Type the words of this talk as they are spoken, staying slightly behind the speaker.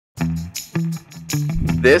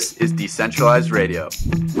This is Decentralized Radio.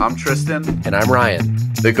 I'm Tristan. And I'm Ryan.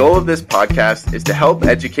 The goal of this podcast is to help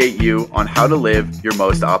educate you on how to live your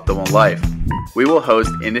most optimal life. We will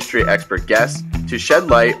host industry expert guests to shed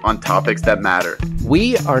light on topics that matter.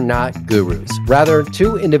 We are not gurus, rather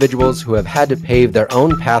two individuals who have had to pave their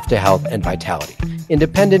own path to health and vitality,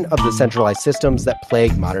 independent of the centralized systems that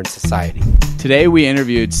plague modern society. Today, we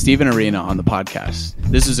interviewed Stephen Arena on the podcast.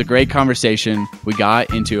 This was a great conversation. We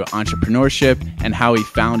got into entrepreneurship and how he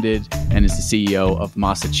founded and is the CEO of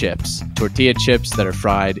Masa Chips, tortilla chips that are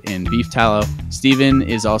fried in beef tallow. Stephen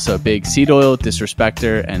is also a big seed oil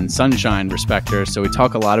disrespecter and sunshine respecter, so we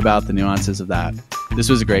talk a lot about the nuances of that. This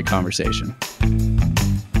was a great conversation.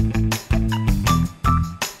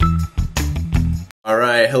 All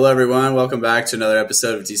right. Hello, everyone. Welcome back to another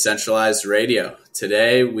episode of Decentralized Radio.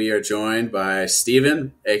 Today, we are joined by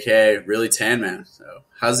Stephen, a.k.a. Really Tan Man. So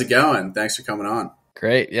how's it going? Thanks for coming on.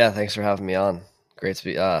 Great. Yeah, thanks for having me on. Great to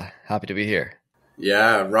be happy to be here.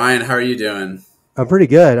 Yeah. Ryan, how are you doing? I'm pretty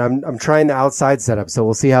good. I'm trying the outside setup, so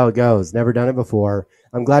we'll see how it goes. Never done it before.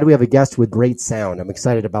 I'm glad we have a guest with great sound. I'm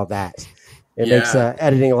excited about that. It makes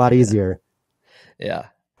editing a lot easier. Yeah.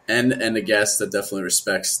 And a guest that definitely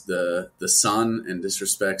respects the sun and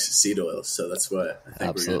disrespects seed oil. So that's what I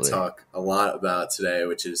think we're going to talk a lot about today,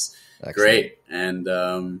 which is great. And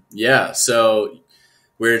so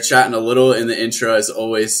we're chatting a little in the intro, as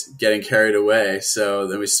always, getting carried away. So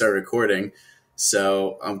then we start recording.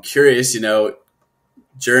 So I'm curious,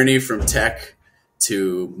 journey from tech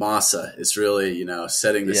to Masa is really,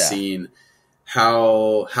 setting the scene.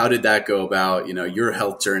 How did that go about, your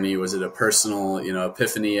health journey? Was it a personal,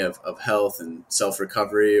 epiphany of health and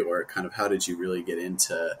self-recovery, or kind of how did you really get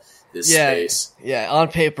into this space? Yeah, on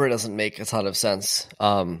paper, it doesn't make a ton of sense.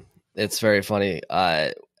 It's very funny.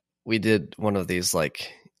 We did one of these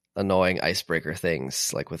annoying icebreaker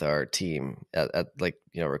things with our team at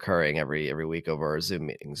recurring every week over our Zoom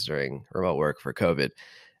meetings during remote work for COVID.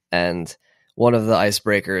 And one of the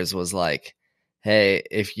icebreakers was hey,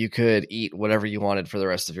 if you could eat whatever you wanted for the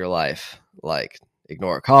rest of your life,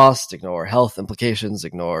 ignore cost, ignore health implications,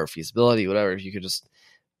 ignore feasibility, whatever, if you could just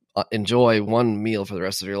enjoy one meal for the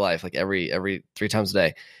rest of your life, every 3 times a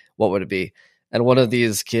day, what would it be? And one of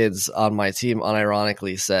these kids on my team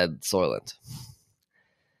unironically said Soylent.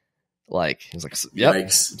 He was yep,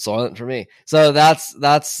 Yikes. Soylent for me. So that's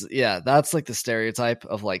the stereotype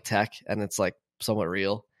of tech, and it's somewhat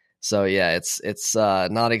real. So yeah, it's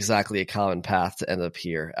not exactly a common path to end up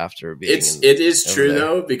here after being. It is true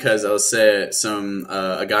though, because I'll say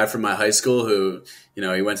a guy from my high school who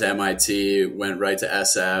he went to MIT, went right to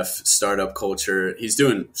SF, startup culture. He's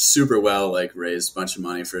doing super well, raised a bunch of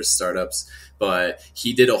money for his startups, but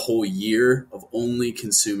he did a whole year of only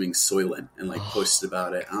consuming Soylent and posted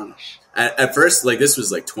about it. I don't know. At first, this was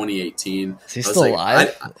 2018. Is he still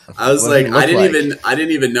alive? I was I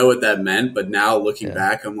didn't even know what that meant. But now looking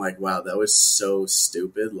back, I'm wow, that was so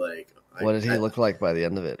stupid. What did he look like by the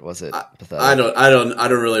end of it? Was it pathetic? I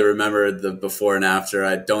don't really remember the before and after.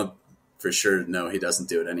 I don't for sure know he doesn't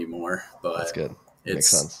do it anymore. But that's good. Makes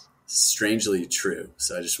sense. Strangely true.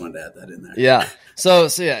 So I just wanted to add that in there. Yeah. So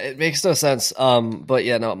yeah, it makes no sense. But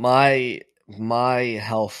yeah, no, my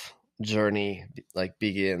health journey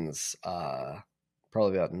begins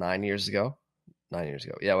probably about 9 years ago.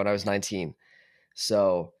 Yeah, when I was 19.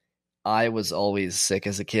 So I was always sick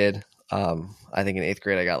as a kid. I think in 8th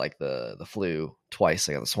grade I got the flu twice.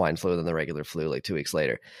 I got the swine flu and then the regular flu 2 weeks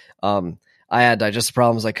later. I had digestive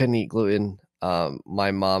problems. I couldn't eat gluten. My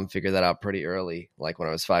mom figured that out pretty early, when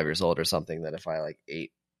I was 5 years old or something, that if I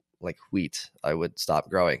ate wheat, I would stop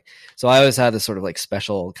growing. So I always had this sort of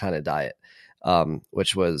special kind of diet.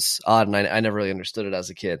 Which was odd, and I never really understood it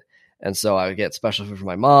as a kid. And so I would get special food from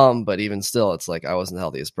my mom, but even still, it's I wasn't the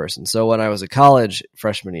healthiest person. So when I was at college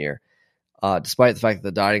freshman year, despite the fact that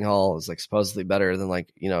the dining hall was supposedly better than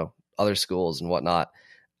other schools and whatnot,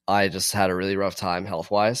 I just had a really rough time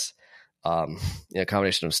health-wise. A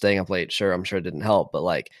combination of staying up late, I'm sure it didn't help,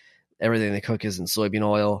 but everything they cook is in soybean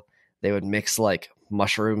oil. They would mix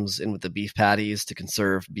mushrooms in with the beef patties to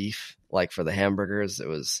conserve beef, for the hamburgers.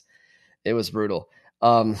 It was brutal.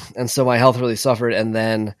 And so my health really suffered. And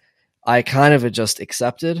then I kind of had just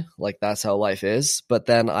accepted, that's how life is. But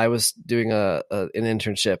then I was doing an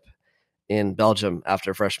internship in Belgium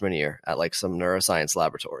after freshman year at some neuroscience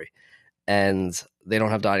laboratory. And they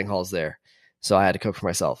don't have dining halls there. So I had to cook for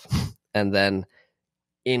myself. And then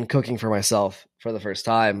in cooking for myself for the first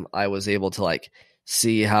time, I was able to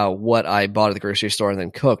see how what I bought at the grocery store and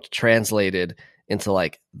then cooked translated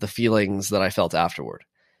into the feelings that I felt afterward.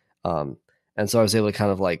 And so I was able to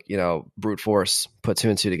kind of brute force, put 2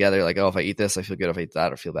 and 2 together. Oh, if I eat this, I feel good. If I eat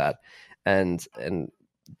that, I feel bad. And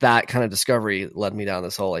that kind of discovery led me down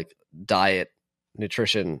this whole like diet,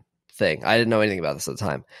 nutrition thing. I didn't know anything about this at the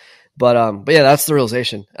time. But yeah, that's the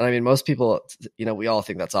realization. And I mean, most people, we all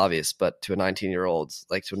think that's obvious, but to a 19-year-old,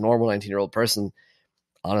 like to a normal 19-year-old person,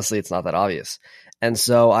 honestly, it's not that obvious. And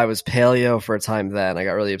so I was paleo for a time then. I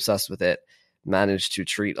got really obsessed with it, managed to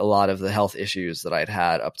treat a lot of the health issues that I'd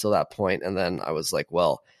had up till that point. And then I was like,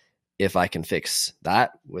 well, if I can fix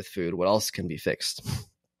that with food, what else can be fixed?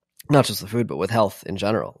 Not just the food, but with health in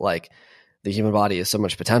general. Like the human body has so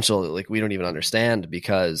much potential that like we don't even understand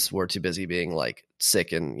because we're too busy being like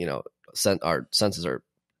sick and, our senses are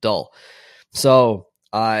dull. So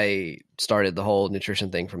I started the whole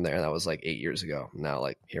nutrition thing from there. And that was like 8 years ago. Now,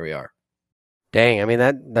 like, here we are. Dang. I mean,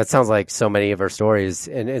 that sounds like so many of our stories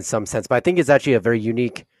in some sense, but I think it's actually a very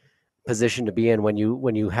unique position to be in when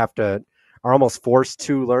you are almost forced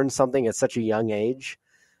to learn something at such a young age.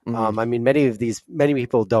 Mm-hmm. I mean, many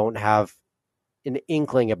people don't have an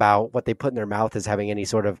inkling about what they put in their mouth as having any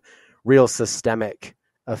sort of real systemic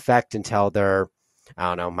effect until they're, I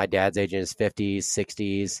don't know, my dad's age in his 50s,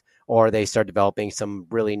 60s, or they start developing some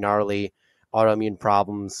really gnarly autoimmune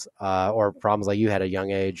problems, or problems like you had at a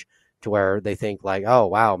young age, to where they think like, oh,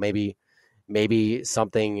 wow, maybe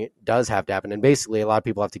something does have to happen. And basically a lot of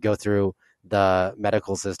people have to go through the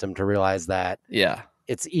medical system to realize that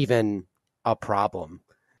it's even a problem.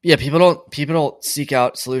 Yeah, people don't seek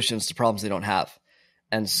out solutions to problems they don't have.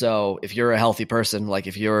 And so if you're a healthy person, like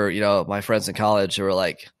if you're, my friends in college who are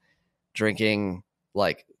like drinking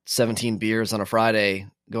like 17 beers on a Friday,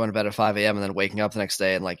 going to bed at 5 a.m. and then waking up the next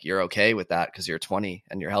day and like you're okay with that because you're 20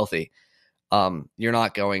 and you're healthy. You're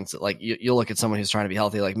not going to like you'll look at someone who's trying to be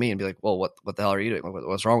healthy like me and be like, well, what the hell are you doing?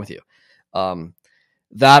 What's wrong with you?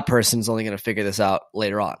 That person's only going to figure this out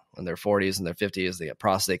later on in their 40s and their 50s. They get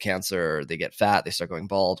prostate cancer, or they get fat, they start going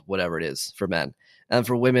bald, whatever it is for men. And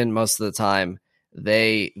for women, most of the time,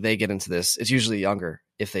 they get into this. It's usually younger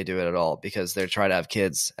if they do it at all, because they're trying to have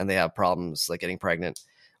kids and they have problems like getting pregnant,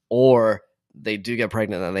 or they do get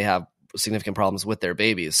pregnant and they have significant problems with their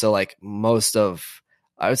babies. So like I would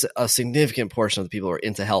say a significant portion of the people who are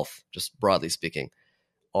into health, just broadly speaking,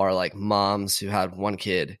 are like moms who had one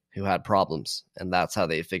kid who had problems. And that's how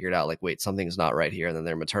they figured out like, wait, something's not right here. And then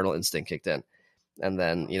their maternal instinct kicked in. And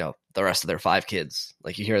then, the rest of their 5 kids,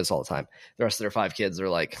 like you hear this all the time. The rest of their 5 kids are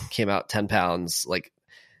like, came out 10 pounds, like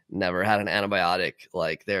never had an antibiotic.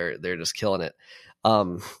 Like they're just killing it.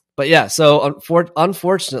 But yeah, so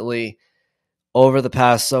unfortunately, over the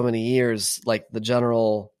past so many years, like the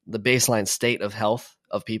baseline state of health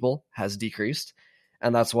of people has decreased.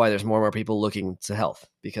 And that's why there's more and more people looking to health,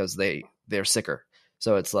 because they're sicker.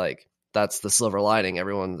 So it's like, that's the silver lining.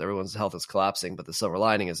 Everyone's health is collapsing, but the silver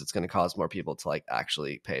lining is it's going to cause more people to like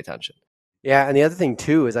actually pay attention. Yeah. And the other thing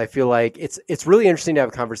too, is I feel like it's really interesting to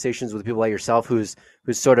have conversations with people like yourself, whose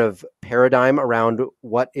sort of paradigm around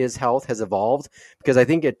what is health has evolved, because I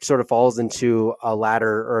think it sort of falls into a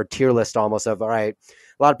ladder or a tier list almost of, all right,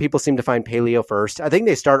 a lot of people seem to find paleo first. I think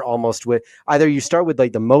they start almost with either you start with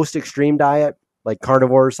like the most extreme diet, like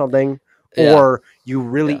carnivore or something, or you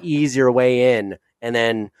really ease your way in and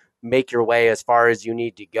then make your way as far as you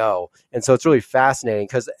need to go. And so it's really fascinating,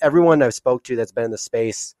 because everyone I've spoke to that's been in the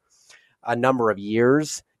space a number of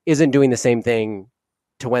years isn't doing the same thing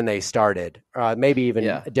to when they started, maybe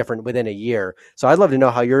even different within a year. So I'd love to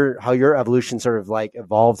know how your evolution sort of like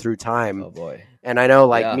evolved through time. Oh boy. And I know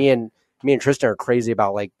like me and Tristan are crazy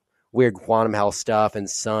about like weird quantum health stuff and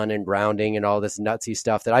sun and grounding and all this nutsy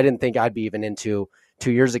stuff that I didn't think I'd be even into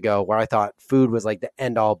 2 years ago, where I thought food was like the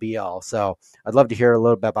end all be all. So I'd love to hear a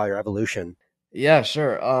little bit about your evolution. Yeah,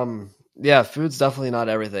 sure. Food's definitely not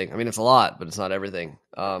everything. I mean, it's a lot, but it's not everything.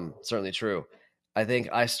 Certainly true. I think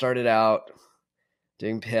I started out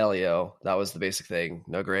doing paleo. That was the basic thing.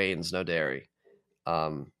 No grains, no dairy.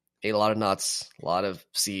 Ate a lot of nuts, a lot of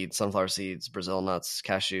seeds, sunflower seeds, Brazil nuts,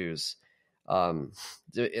 cashews.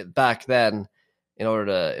 Back then, in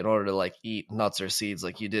order to like eat nuts or seeds,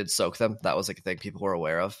 like you did soak them. That was like a thing people were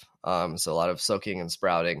aware of. So a lot of soaking and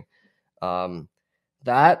sprouting.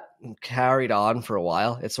 That carried on for a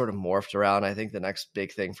while. It sort of morphed around. I think the next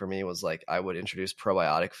big thing for me was like I would introduce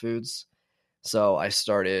probiotic foods. So I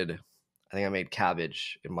made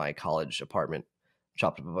cabbage in my college apartment,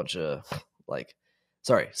 chopped up a bunch of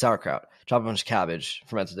sauerkraut, chopped a bunch of cabbage,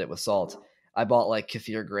 fermented it with salt. I bought like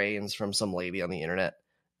kefir grains from some lady on the internet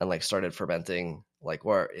and like started fermenting. Like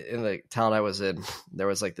where in the town I was in, there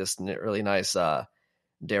was like this really nice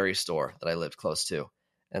dairy store that I lived close to.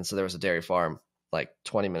 And so there was a dairy farm like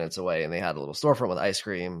 20 minutes away, and they had a little storefront with ice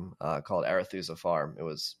cream called Arethusa Farm. It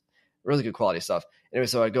was really good quality stuff. Anyway,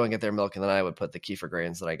 so I'd go and get their milk, and then I would put the kefir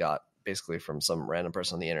grains that I got basically from some random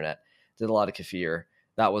person on the internet. Did a lot of kefir.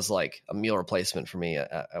 that was like a meal replacement for me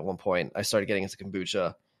at one point. I started getting into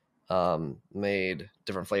kombucha, made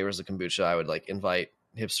different flavors of kombucha. I would like invite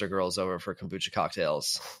hipster girls over for kombucha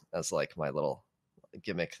cocktails as like my little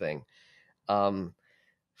gimmick thing.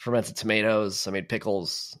 Fermented tomatoes, I made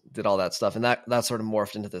pickles, did all that stuff. And that sort of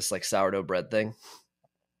morphed into this like sourdough bread thing,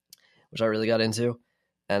 which I really got into.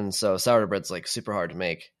 And so sourdough bread's like super hard to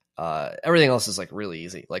make. Everything else is like really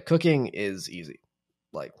easy. Like cooking is easy.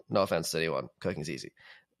 Like no offense to anyone, cooking's easy.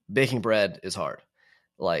 Baking bread is hard.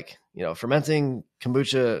 Like, you know, fermenting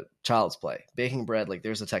kombucha, child's play. Baking bread, like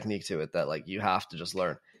there's a technique to it that like you have to just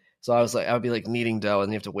learn. So I would be like kneading dough,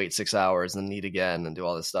 and you have to wait 6 hours and knead again and do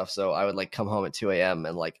all this stuff. So I would like come home at 2 a.m.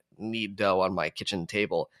 and like knead dough on my kitchen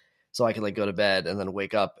table so I could like go to bed and then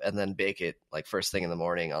wake up and then bake it like first thing in the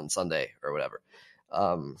morning on Sunday or whatever.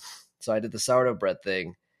 So I did the sourdough bread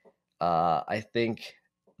thing. I think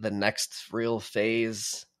the next real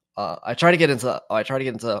phase, I tried to get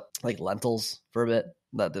into like lentils for a bit.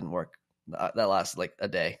 That didn't work. That lasted like a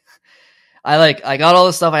day. I got all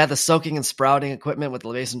this stuff. I had the soaking and sprouting equipment with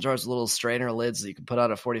the mason jars, little strainer lids that you can put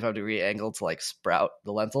on a 45-degree angle to like sprout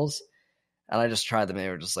the lentils. And I just tried them. They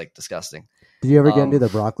were just like disgusting. Did you ever get into the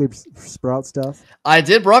broccoli sprout stuff? I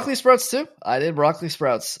did broccoli sprouts too. I did broccoli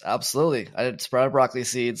sprouts. Absolutely. I did sprouted broccoli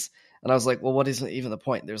seeds. And I was like, well, what is even the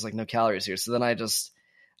point? There's like no calories here. So then I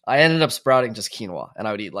ended up sprouting just quinoa, and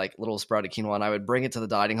I would eat like little sprouted quinoa, and I would bring it to the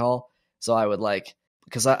dining hall. So I would like,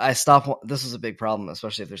 because I stopped. This was a big problem,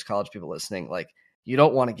 especially if there's college people listening. Like, you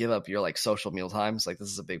don't want to give up your like social meal times. Like, this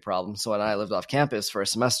is a big problem. So when I lived off campus for a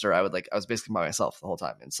semester, I was basically by myself the whole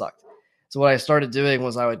time, and it sucked. So what I started doing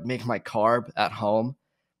was I would make my carb at home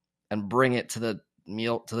and bring it to the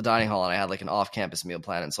dining hall, and I had like an off-campus meal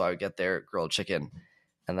plan. And so I would get there, grilled chicken,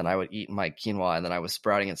 and then I would eat my quinoa, and then I was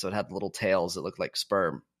sprouting it so it had little tails that looked like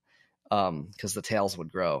sperm, because the tails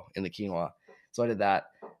would grow in the quinoa. So I did that.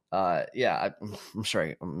 I'm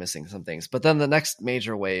sure I'm missing some things. But then the next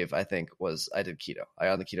major wave, I think, was I did keto. I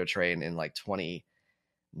got on the keto train in like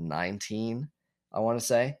 2019, I want to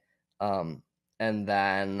say. And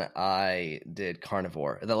then I did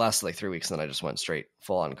carnivore. That lasted like 3 weeks, and then I just went straight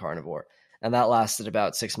full on carnivore. And that lasted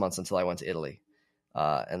about 6 months until I went to Italy.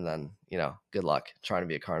 And then, you know, good luck trying to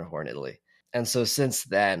be a carnivore in Italy. And so since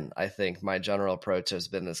then, I think my general approach has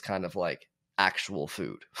been this kind of like actual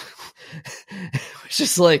food, which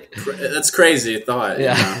is like, that's crazy thought.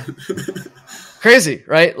 Yeah. You know? Crazy,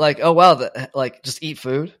 right? Like, oh wow, like just eat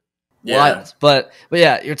food. Yeah. Wild. But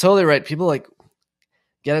yeah, you're totally right. People like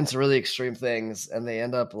get into really extreme things, and they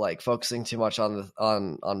end up like focusing too much on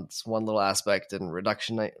one little aspect and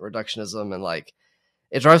reductionism, and like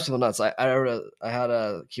it drives people nuts. I had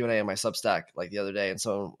a Q&A in my Substack like the other day, and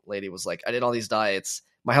some lady was like, I did all these diets,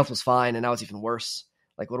 my health was fine, and now it's even worse.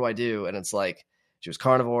 Like, what do I do? And it's like, she was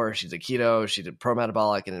carnivore, she did keto, she did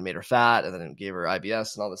pro-metabolic, and it made her fat, and then it gave her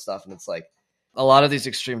IBS and all this stuff. And it's like a lot of these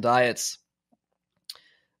extreme diets,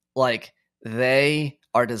 like they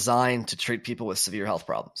are designed to treat people with severe health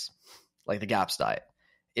problems, like the GAPS diet.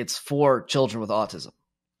 It's for children with autism.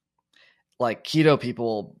 Like keto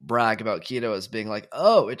people brag about keto as being like,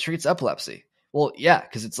 oh, it treats epilepsy. Well, yeah,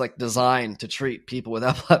 because it's like designed to treat people with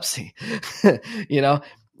epilepsy, you know?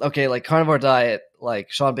 Okay, like carnivore diet, like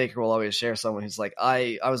Sean Baker will always share someone who's like,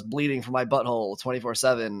 I was bleeding from my butthole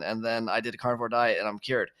 24/7, and then I did a carnivore diet and I'm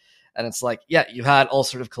cured. And it's like, yeah, you had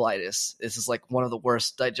ulcerative colitis. This is like one of the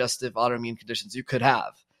worst digestive autoimmune conditions you could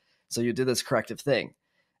have. So you did this corrective thing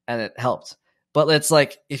and it helped. But it's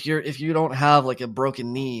like, if you don't have like a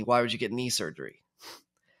broken knee, why would you get knee surgery?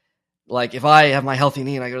 Like if I have my healthy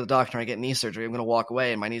knee and I go to the doctor and I get knee surgery, I'm going to walk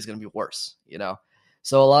away and my knee's going to be worse, you know?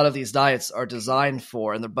 So a lot of these diets are designed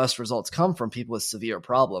for, and the best results come from people with severe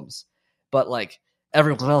problems. But like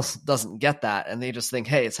everyone else doesn't get that, and they just think,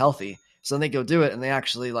 hey, it's healthy. So then they go do it, and they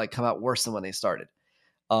actually like come out worse than when they started.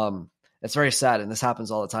 It's very sad, and this happens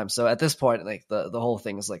all the time. So at this point, like the whole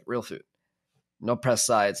thing is like real food. No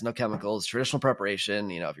pesticides, no chemicals, traditional preparation.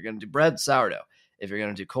 You know, if you're going to do bread, sourdough. If you're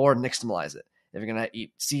going to do corn, nixtamalize it. If you're going to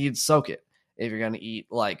eat seeds, soak it. If you're going to eat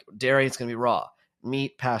like dairy, it's going to be raw.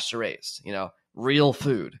 Meat, pasture raised, you know, real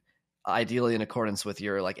food, ideally in accordance with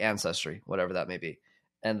your like ancestry, whatever that may be.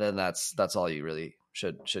 And then that's all you really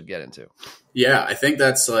should get into. Yeah, I think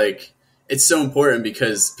that's like, it's so important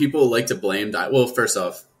because people like to blame diet. Well, first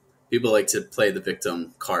off, people like to play the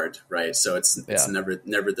victim card, right? So it's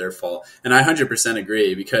never their fault. And I 100%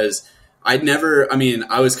 agree because I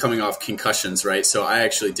was coming off concussions, right? So I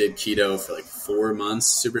actually did keto for like 4 months,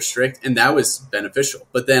 super strict, and that was beneficial.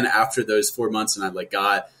 But then after those 4 months and I like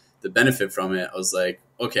got the benefit from it, I was like,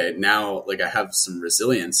 okay, now like I have some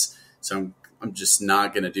resilience. So I'm just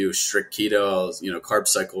not going to do strict keto, carb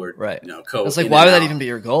cycle or, right. It's like, why would that even be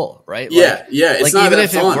your goal? Right. Yeah. It's like, not even that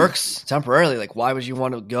if fun. It works temporarily, like, why would you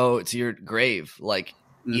want to go to your grave, like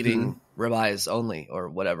eating ribeyes only or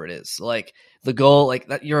whatever it is? Like the goal, like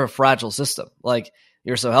that, you're a fragile system. Like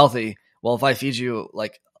you're so healthy. Well, if I feed you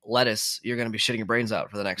like lettuce, you're going to be shitting your brains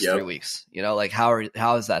out for the next 3 weeks. Like how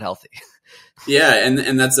is that healthy? Yeah,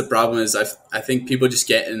 and that's the problem is I think people just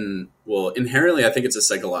get inherently I think it's a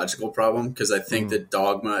psychological problem because I think the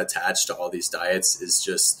dogma attached to all these diets is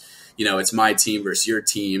just, it's my team versus your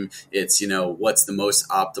team. It's, what's the most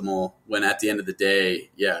optimal when at the end of the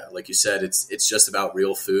day, yeah, like you said, it's just about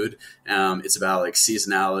real food. It's about like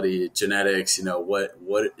seasonality, genetics,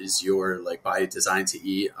 what is your like body designed to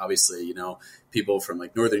eat? Obviously, people from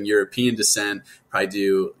like Northern European descent probably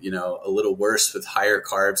do, a little worse with higher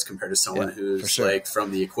carbs compared to someone who's like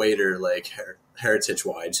from the equator, like heritage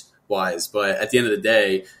wise. But at the end of the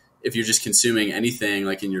day, if you're just consuming anything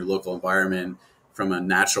like in your local environment from a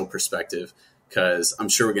natural perspective, because I'm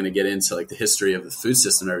sure we're going to get into like the history of the food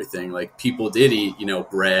system and everything, like people did eat,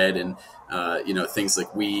 bread and, things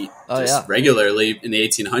like wheat regularly in the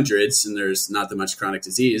 1800s, and there's not that much chronic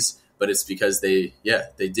disease. But it's because they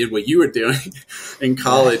did what you were doing in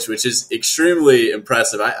college, which is extremely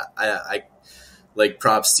impressive. I like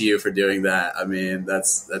props to you for doing that. I mean,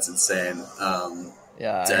 that's insane.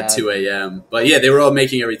 At 2 a.m. But yeah, they were all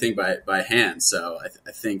making everything by hand. So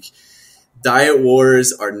I think diet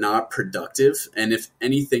wars are not productive. And if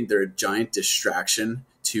anything, they're a giant distraction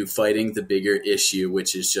to fighting the bigger issue,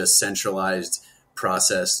 which is just centralized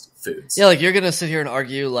processed foods. Yeah, like you're going to sit here and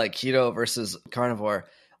argue like keto versus carnivore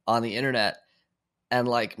on the internet, and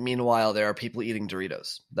like meanwhile there are people eating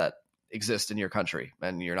Doritos that exist in your country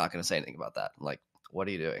and you're not going to say anything about that. Like, what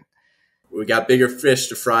are you doing? We got bigger fish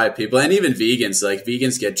to fry, people. And even vegans, like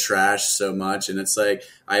vegans get trashed so much, and it's like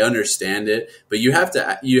I understand it, but you have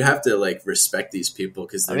to like respect these people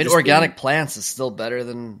because organic plants is still better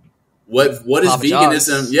than what is Papa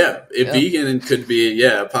veganism? John's. Vegan could be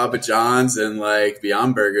Papa John's and like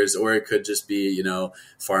Beyond Burgers, or it could just be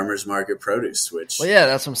farmers market produce. Which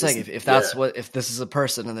that's what I'm saying. If that's if this is a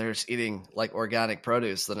person and they're just eating like organic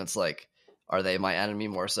produce, then it's like, are they my enemy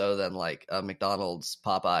more so than like a McDonald's,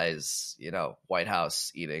 Popeyes, White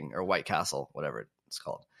House eating, or White Castle, whatever it's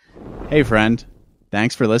called? Hey friend,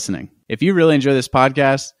 thanks for listening. If you really enjoy this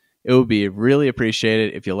podcast, it would be really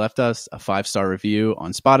appreciated if you left us a 5-star review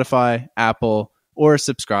on Spotify, Apple, or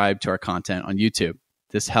subscribe to our content on YouTube.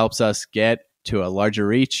 This helps us get to a larger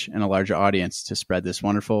reach and a larger audience to spread this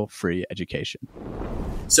wonderful free education.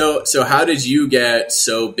 So how did you get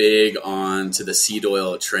so big onto the seed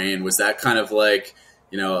oil train? Was that kind of like,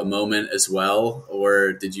 a moment as well?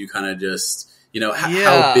 Or did you kind of just,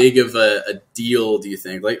 how big of a deal do you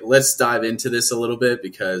think? Like, let's dive into this a little bit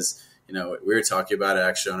because we were talking about it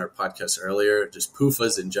actually on our podcast earlier, just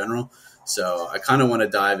PUFAs in general. So I kind of want to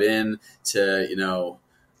dive in to,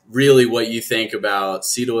 really what you think about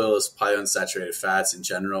seed oils, polyunsaturated fats in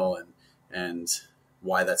general, and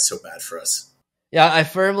why that's so bad for us. Yeah, I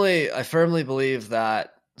firmly believe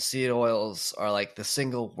that seed oils are like the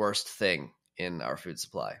single worst thing in our food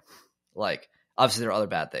supply. Like, obviously there are other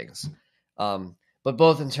bad things. But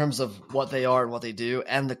both in terms of what they are and what they do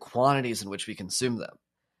and the quantities in which we consume them.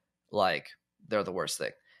 Like, they're the worst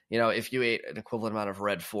thing. If you ate an equivalent amount of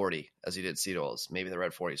red 40 as you did seed oils, maybe the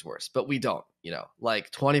red 40 is worse. But we don't, like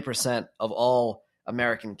 20% of all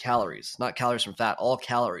American calories, not calories from fat, all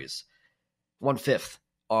calories, 1/5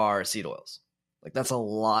 are seed oils. Like, that's a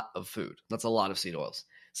lot of food. That's a lot of seed oils.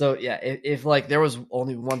 So yeah, if like there was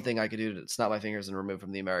only one thing I could do to snap my fingers and remove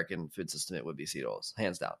from the American food system, it would be seed oils,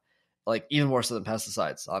 hands down. Like, even more so than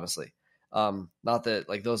pesticides, honestly. Not that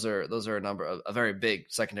like those are a very big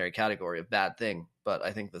secondary category of bad thing, but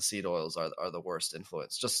I think the seed oils are the worst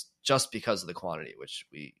influence just because of the quantity which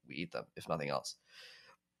we eat them, if nothing else.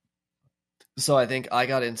 So I think I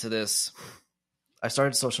got into this. I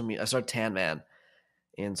started social media. I started Tan Man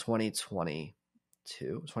in 2021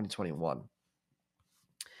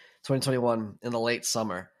 in the late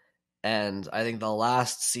summer. And I think the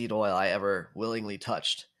last seed oil I ever willingly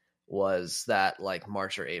touched was that like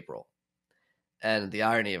March or April. And the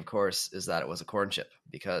irony, of course, is that it was a corn chip,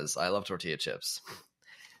 because I love tortilla chips.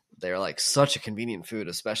 They're like such a convenient food,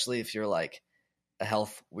 especially if you're like a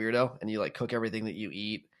health weirdo and you like cook everything that you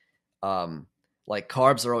eat. Like,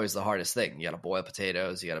 carbs are always the hardest thing. You got to boil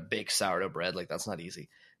potatoes, you got to bake sourdough bread. Like, that's not easy.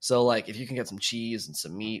 So like, if you can get some cheese and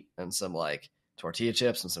some meat and some like tortilla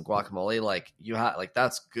chips and some guacamole, like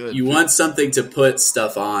that's good. You want something to put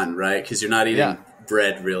stuff on, right? Because you're not eating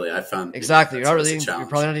bread, really. I found exactly. You're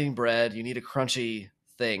probably not eating bread. You need a crunchy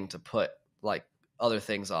thing to put like other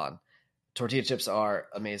things on. tortilla chips are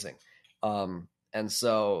amazing. And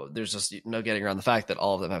so there's just no getting around the fact that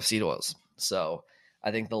all of them have seed oils. So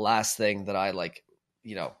I think the last thing that I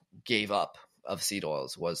gave up of seed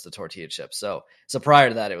oils was the tortilla chips. So prior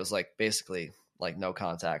to that, it was basically no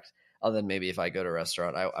contact, other than maybe if I go to a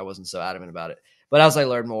restaurant. I wasn't so adamant about it. But as I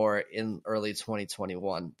learned more in early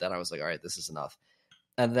 2021, then I was like, all right, this is enough.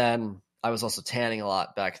 And then I was also tanning a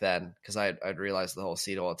lot back then because I'd realized the whole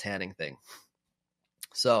seed oil tanning thing.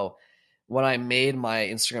 So when I made my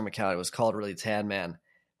Instagram account, it was called Really Tan Man,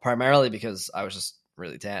 primarily because I was just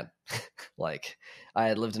really tan. I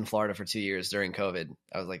had lived in Florida for 2 years during COVID.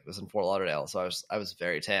 I was in Fort Lauderdale, so I was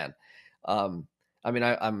very tan. I'm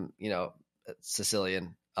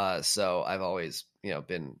Sicilian, so I've always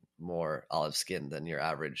been more olive skinned than your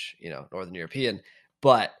average Northern European,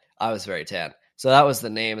 but I was very tan. So that was the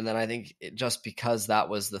name. And then I think just because that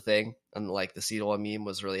was the thing, and the seed oil meme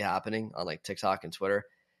was really happening on TikTok and Twitter,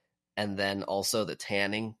 and then also the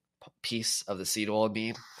tanning piece of the seed oil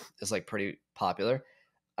meme is pretty popular.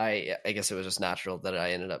 I guess it was just natural that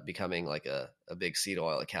I ended up becoming a big seed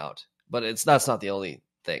oil account. But that's not the only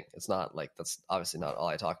thing. It's not that's obviously not all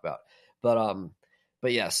I talk about.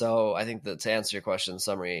 But yeah, so I think that to answer your question,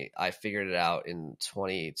 summary, I figured it out in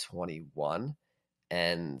 2021,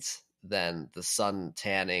 and then the sun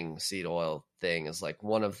tanning seed oil thing is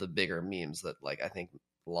one of the bigger memes that I think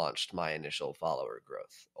launched my initial follower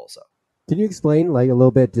growth also. Can you explain a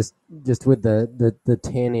little bit just with the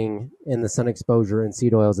tanning and the sun exposure and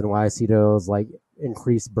seed oils, and why seed oils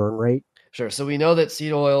increase burn rate? Sure. So we know that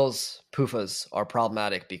seed oils, PUFAs, are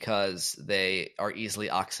problematic because they are easily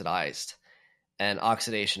oxidized, and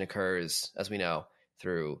oxidation occurs, as we know,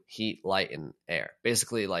 through heat, light, and air.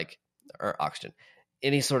 Basically, or oxygen.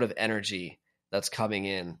 Any sort of energy that's coming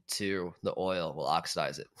in to the oil will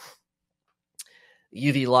oxidize it.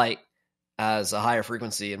 UV light has a higher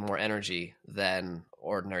frequency and more energy than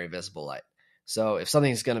ordinary visible light. So if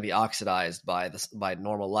something's going to be oxidized by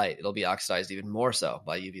normal light, it'll be oxidized even more so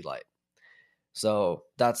by UV light. So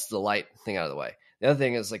that's the light thing out of the way. The other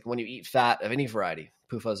thing is when you eat fat of any variety,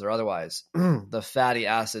 PUFAs or otherwise, the fatty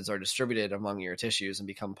acids are distributed among your tissues and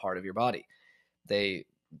become part of your body. They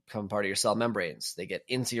become part of your cell membranes. They get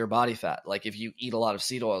into your body fat. If you eat a lot of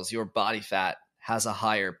seed oils, your body fat has a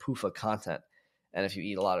higher PUFA content. And if you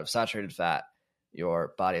eat a lot of saturated fat,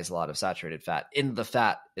 your body has a lot of saturated fat in the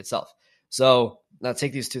fat itself. So now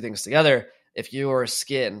take these two things together. If your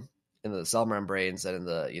skin in the cell membranes and in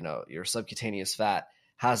the, your subcutaneous fat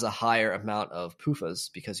has a higher amount of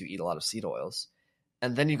PUFAs because you eat a lot of seed oils,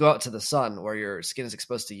 and then you go out to the sun where your skin is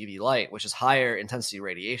exposed to UV light, which is higher intensity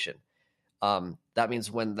radiation. That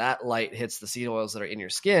means when that light hits the seed oils that are in your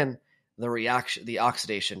skin, the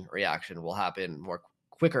oxidation reaction will happen more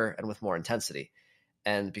quicker and with more intensity.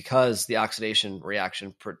 And because the oxidation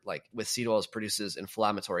reaction, with seed oils, produces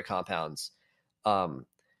inflammatory compounds,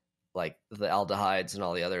 like the aldehydes and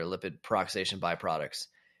all the other lipid peroxidation byproducts,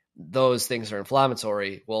 those things are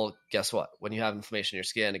inflammatory. Well, guess what? When you have inflammation in your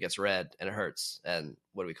skin, it gets red and it hurts. And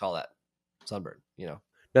what do we call that? Sunburn,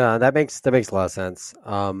 No, that makes a lot of sense.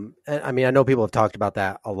 And I mean, I know people have talked about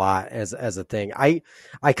that a lot as a thing. I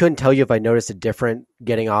couldn't tell you if I noticed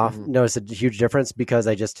noticed a huge difference, because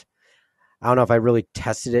I don't know if I really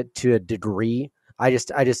tested it to a degree. I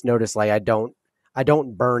just noticed I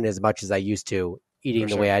don't burn as much as I used to eating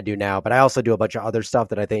the way I do now, but I also do a bunch of other stuff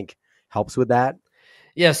that I think helps with that.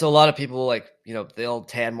 Yeah. So a lot of people they'll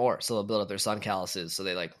tan more, so they'll build up their sun calluses, so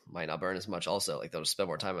they might not burn as much also, they'll just spend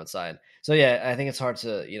more time outside. So yeah, I think it's hard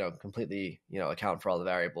to, completely, account for all the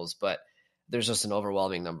variables, but there's just an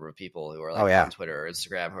overwhelming number of people who are on Twitter or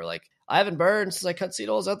Instagram who are I haven't burned since I cut seed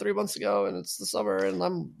oils out 3 months ago, and it's the summer, and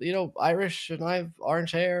I'm, Irish, and I have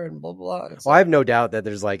orange hair, and blah, blah, blah. Well, I have no doubt that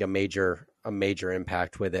there's a major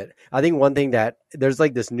impact with it. I think one thing that there's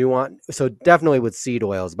this nuance. So definitely with seed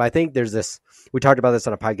oils, but I think there's this, we talked about this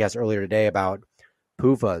on a podcast earlier today about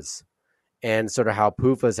PUFAs and sort of how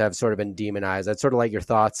PUFAs have sort of been demonized. I'd sort of like your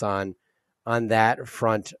thoughts on that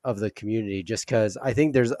front of the community, just because I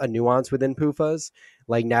think there's a nuance within PUFAs,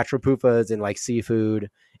 like natural PUFAs and seafood,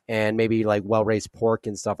 and maybe well-raised pork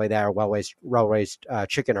and stuff like that, or well-raised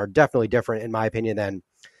chicken are definitely different, in my opinion, than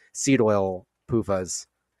seed oil PUFAs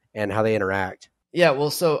and how they interact. Yeah, well,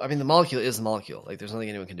 so, I mean, the molecule is the molecule. There's nothing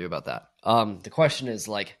anyone can do about that. The question is,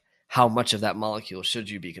 how much of that molecule should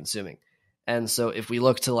you be consuming? And so if we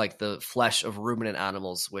look to the flesh of ruminant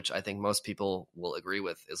animals, which I think most people will agree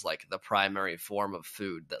with is the primary form of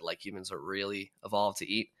food that humans are really evolved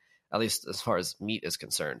to eat, at least as far as meat is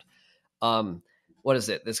concerned. What is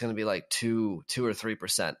it? There's going to be 2 or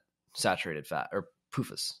 3% saturated fat, or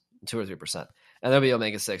PUFAs, 2 or 3%. And there'll be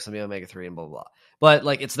omega-6, there'll be omega-3 and blah, blah, blah. But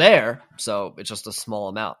like it's there, so it's just a small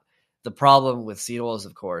amount. The problem with seed oils,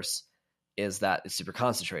 of course, is that it's super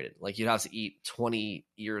concentrated. Like you'd have to eat 20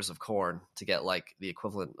 ears of corn to get like the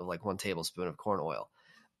equivalent of like 1 tablespoon of corn oil.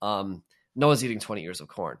 No one's eating 20 ears of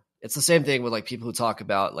corn. It's the same thing with like people who talk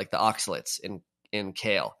about like the oxalates in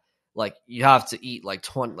kale. Like you have to eat like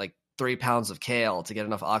 3 pounds of kale to get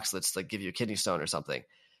enough oxalates to like give you a kidney stone or something.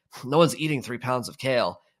 No one's eating 3 pounds of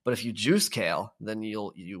kale, but if you juice kale, then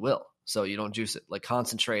you will. So you don't juice it. Like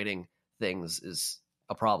concentrating things is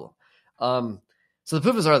a problem. So the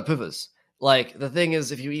PUFAs are the PUFAs. Like the thing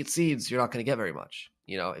is, if you eat seeds, you're not going to get very much.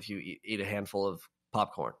 You know, if you eat a handful of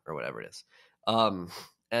popcorn or whatever it is.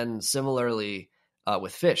 And similarly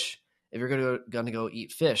with fish, if you're going to go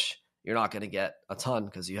eat fish, you're not going to get a ton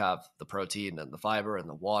because you have the protein and the fiber and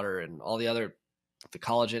the water and all the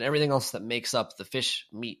collagen, everything else that makes up the fish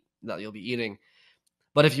meat that you'll be eating.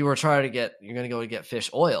 But if you were trying to you're going to go get fish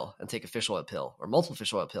oil and take a fish oil pill or multiple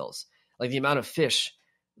fish oil pills, like the amount of fish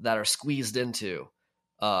that are squeezed into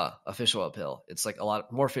a fish oil pill, it's like a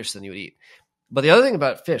lot more fish than you would eat. But the other thing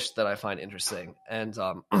about fish that I find interesting, and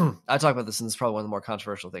I talk about this, and this is probably one of the more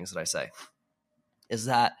controversial things that I say, is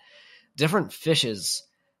that different fishes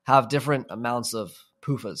have different amounts of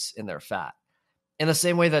PUFAs in their fat. In the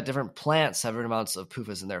same way that different plants have different amounts of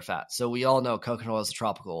PUFAs in their fat. So we all know coconut oil is a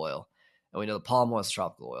tropical oil, and we know the palm oil is a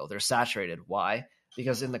tropical oil. They're saturated. Why?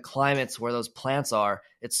 Because in the climates where those plants are,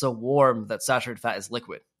 it's so warm that saturated fat is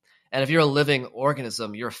liquid. And if you're a living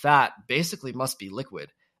organism, your fat basically must be liquid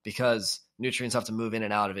because nutrients have to move in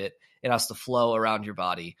and out of it. It has to flow around your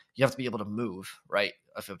body. You have to be able to move, right?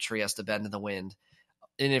 If a tree has to bend in the wind.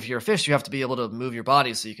 And if you're a fish, you have to be able to move your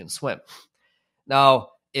body so you can swim. Now,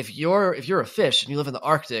 if you're a fish and you live in the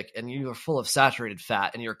Arctic and you are full of saturated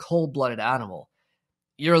fat and you're a cold-blooded animal,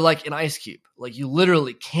 you're like an ice cube. Like you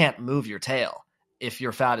literally can't move your tail if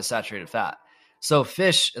your fat is saturated fat. So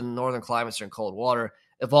fish in northern climates or in cold water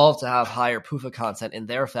evolved to have higher PUFA content in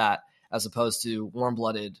their fat as opposed to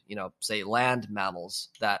warm-blooded, say land mammals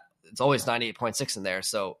that it's always 98.6 in there.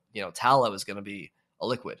 So, tallow is going to be a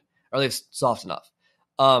liquid, or at least soft enough.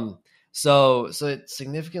 So it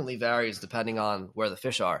significantly varies depending on where the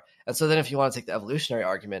fish are. And so then if you want to take the evolutionary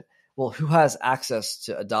argument, well, who has access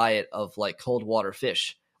to a diet of like cold water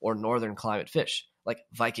fish or northern climate fish? Like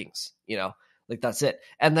Vikings, like that's it.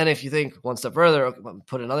 And then if you think one step further,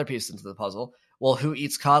 put another piece into the puzzle. Well, who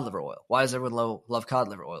eats cod liver oil? Why does everyone love cod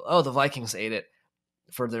liver oil? Oh, the Vikings ate it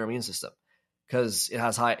for their immune system because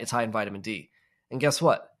it's high in vitamin D. And guess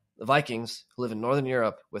what? The Vikings who live in Northern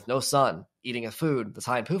Europe with no sun, eating a food that's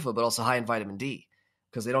high in PUFA, but also high in vitamin D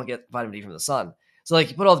because they don't get vitamin D from the sun. So like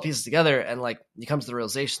you put all the pieces together and like you come to the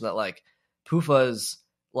realization that like PUFAs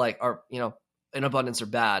like are, in abundance are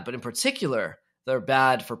bad, but in particular, they're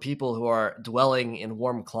bad for people who are dwelling in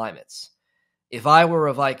warm climates. If I were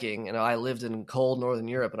a Viking and I lived in cold Northern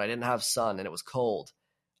Europe and I didn't have sun and it was cold,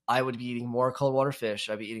 I would be eating more cold water fish.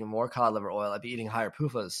 I'd be eating more cod liver oil. I'd be eating higher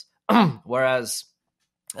PUFAs. Whereas,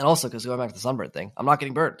 and also because going back to the sunburn thing, I'm not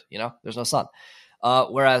getting burned, there's no sun.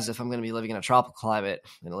 Whereas if I'm going to be living in a tropical climate,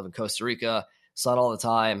 I'm going to live in Costa Rica, sun all the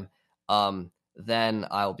time, then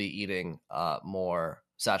I'll be eating more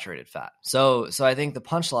saturated fat. So I think the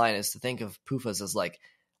punchline is to think of PUFAs as like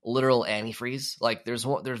literal antifreeze. Like there's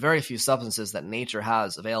very few substances that nature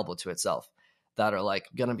has available to itself that are like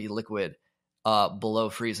going to be liquid below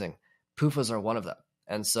freezing. PUFAs are one of them.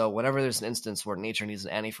 And so whenever there's an instance where nature needs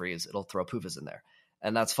an antifreeze, it'll throw PUFAs in there.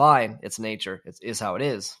 And that's fine. It's nature. It is how it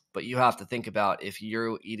is. But you have to think about if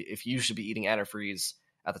you should be eating antifreeze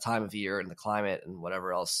at the time of year and the climate and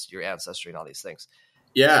whatever else, your ancestry and all these things.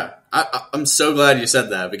 Yeah, I'm so glad you said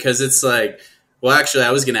that because it's like, well, actually,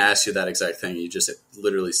 I was going to ask you that exact thing. You just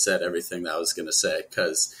literally said everything that I was going to say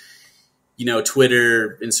because,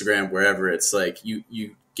 Twitter, Instagram, wherever, it's like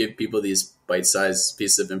you give people these bite-sized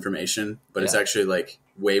pieces of information, but it's actually like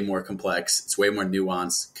way more complex. It's way more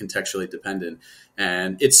nuanced, contextually dependent.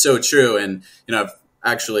 And it's so true. And, I've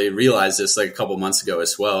actually realized this like a couple months ago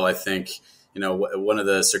as well. I think, one of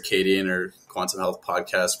the circadian or quantum health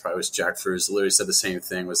podcasts, probably was Jack Fru's, literally said the same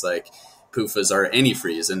thing, was like, PUFAs are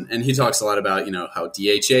antifreeze. And he talks a lot about, how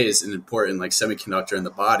DHA is an important like semiconductor in the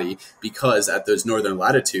body because at those northern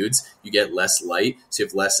latitudes, you get less light. So you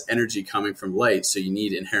have less energy coming from light. So you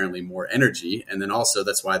need inherently more energy. And then also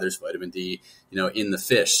that's why there's vitamin D, in the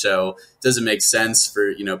fish. So it doesn't make sense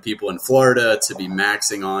for, people in Florida to be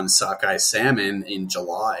maxing on sockeye salmon in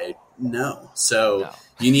July. No. So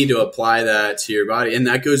you need to apply that to your body. And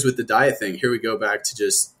that goes with the diet thing. Here we go back to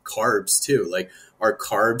just carbs too. Like, are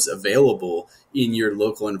carbs available in your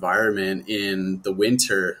local environment in the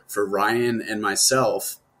winter? For Ryan and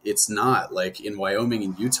myself, it's not. Like in Wyoming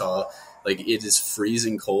and Utah, like it is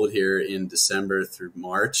freezing cold here in December through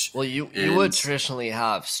March. Well, you would traditionally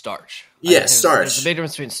have starch. Yeah, starch. There's a big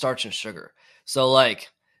difference between starch and sugar. So like,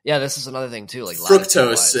 yeah, this is another thing too, like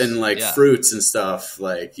fructose and like fruits and stuff.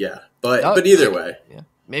 Like, but either way,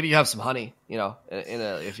 maybe you have some honey.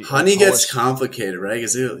 Honey gets complicated, right?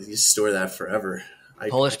 Because you store that forever.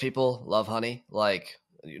 Polish people love honey. Like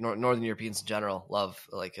Northern Europeans in general love,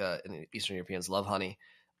 and Eastern Europeans love honey.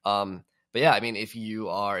 But yeah, I mean, if you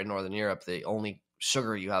are in Northern Europe, the only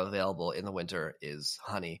sugar you have available in the winter is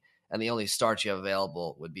honey, and the only starch you have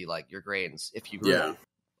available would be like your grains if you grew them.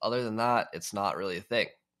 Other than that, it's not really a thing.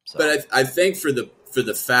 So. But I think for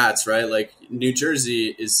the fats, right? Like New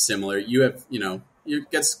Jersey is similar. You have, it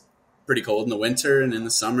gets pretty cold in the winter, and in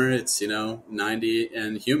the summer it's 90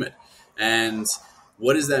 and humid. And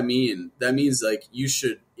what does that mean? That means like you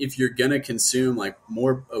should, if you're gonna consume like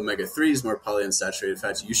more omega-3s, more polyunsaturated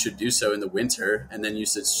fats, you should do so in the winter, and then you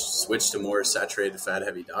should switch to more saturated fat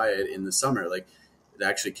heavy diet in the summer. Like it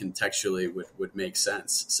actually contextually would make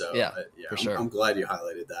sense. So for sure. I'm glad you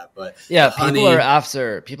highlighted that. But people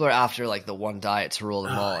are after like the one diet to rule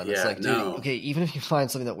them all, and it's like, dude, okay, even if you find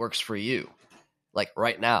something that works for you, like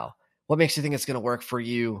right now, what makes you think it's going to work for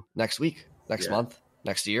you next week, next month,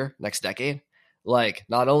 next year, next decade? Like,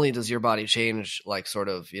 not only does your body change, like sort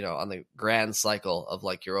of, on the grand cycle of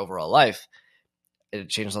like your overall life, it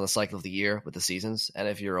changes on the cycle of the year with the seasons. And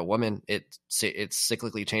if you're a woman, it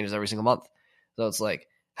cyclically changes every single month. So it's like,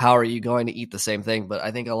 how are you going to eat the same thing? But I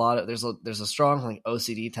think there's a strong like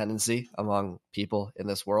OCD tendency among people in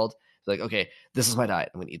this world. It's like, okay, this is my diet.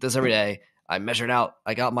 I'm going to eat this every day. I measured out.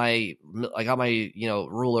 I got my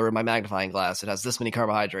ruler and my magnifying glass. It has this many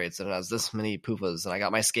carbohydrates and it has this many PUFAs, and I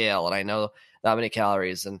got my scale and I know that many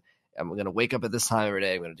calories, and I'm going to wake up at this time every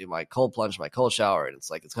day. I'm going to do my cold plunge, my cold shower, and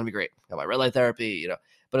it's like, it's going to be great. I got my red light therapy,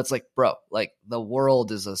 but it's like, bro, like the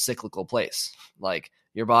world is a cyclical place. Like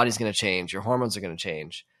your body's going to change. Your hormones are going to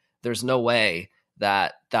change. There's no way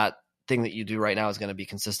that thing that you do right now is going to be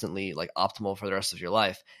consistently like optimal for the rest of your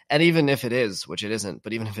life. And even if it is, which it isn't,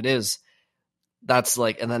 but even if it is, that's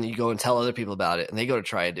like, and then you go and tell other people about it and they go to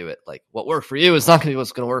try and do it. Like what worked for you is not going to be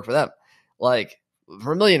what's going to work for them. Like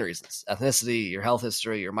for a million reasons, ethnicity, your health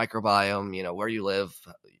history, your microbiome, where you live,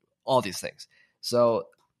 all these things. So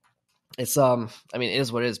it's, it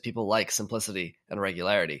is what it is. People like simplicity and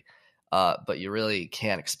regularity. But you really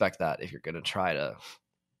can't expect that if you're going to try to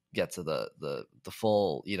get to the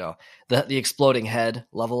full, the exploding head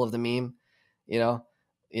level of the meme,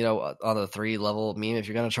 on the 3 level meme. If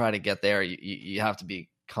you're going to try to get there, you have to be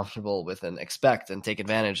comfortable with and expect and take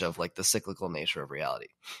advantage of like the cyclical nature of reality.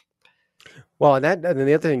 Well, and then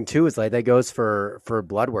the other thing too is like that goes for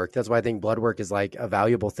blood work. That's why I think blood work is like a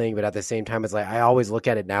valuable thing. But at the same time, it's like I always look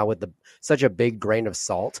at it now with such a big grain of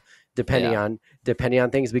salt, depending on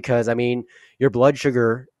things, because I mean your blood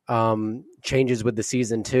sugar changes with the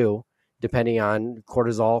season too, depending on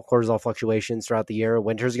cortisol fluctuations throughout the year.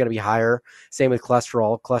 Winter's going to be higher. Same with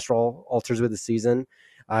cholesterol. Cholesterol alters with the season.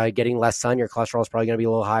 Getting less sun, your cholesterol is probably going to be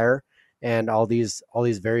a little higher, and all these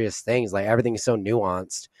various things. Like everything is so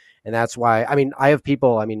nuanced. And that's why, I have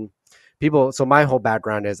people, so my whole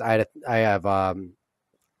background is I have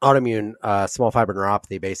autoimmune small fiber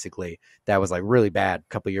neuropathy, basically, that was like really bad a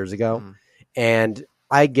couple of years ago. Mm. And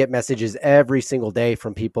I get messages every single day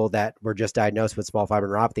from people that were just diagnosed with small fiber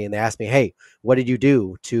neuropathy. And they ask me, hey, what did you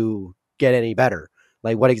do to get any better?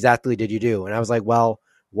 Like, what exactly did you do? And I was like, well,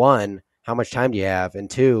 1, how much time do you have? And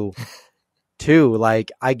two,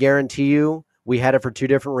 like, I guarantee you we had it for 2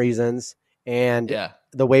 different reasons. And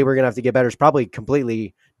the way we're going to have to get better is probably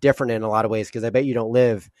completely different in a lot of ways, because I bet you don't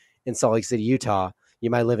live in Salt Lake City, Utah. You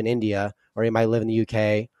might live in India, or you might live in the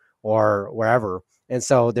UK or wherever. And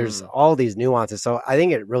so there's all these nuances. So I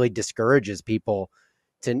think it really discourages people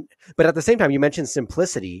but at the same time, you mentioned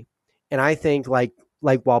simplicity. And I think like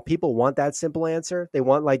while people want that simple answer, they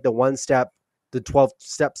want like the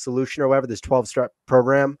 12-step solution or whatever, this 12-step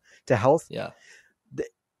program to health. Yeah.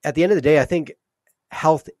 At the end of the day, I think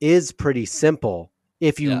health is pretty simple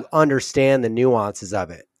if you understand the nuances of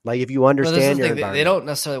it. Like if you understand your environment. They don't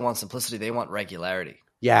necessarily want simplicity. They want regularity.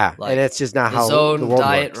 Yeah. Like, and it's just not how zone the world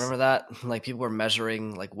diet. works. Remember that? Like people were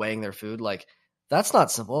measuring, like weighing their food. Like that's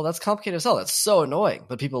not simple. That's complicated as hell. That's so annoying.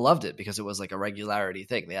 But people loved it because it was like a regularity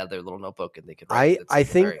thing. They had their little notebook and they could write. I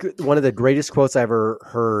think one of the greatest quotes I ever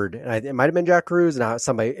heard, and it might have been Jack Cruz, and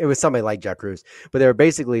it was somebody like Jack Cruz, but they were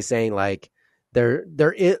basically saying like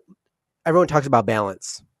everyone talks about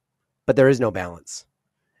balance, but there is no balance.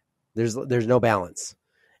 There's no balance.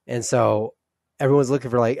 And so everyone's looking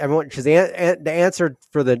for because the answer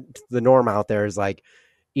for the norm out there is like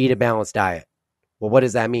eat a balanced diet. Well, what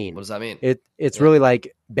does that mean? What does that mean? It's really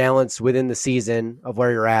like balance within the season of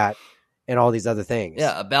where you're at and all these other things.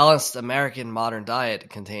 Yeah, a balanced American modern diet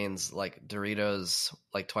contains like Doritos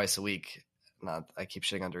like twice a week. I keep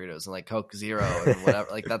shitting on Doritos, and like Coke Zero and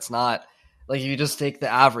whatever. Like that's not like you just take the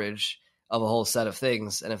average of a whole set of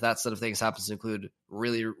things, and if that set of things happens to include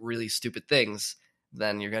really, really stupid things,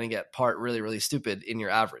 then you're going to get part really, really stupid in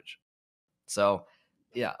your average. So,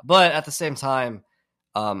 yeah, but at the same time,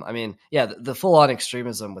 I mean, yeah, the full-on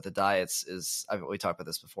extremism with the diets is, we talked about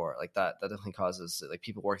this before, like that definitely causes like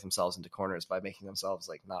people work themselves into corners by making themselves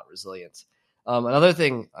like not resilient. Another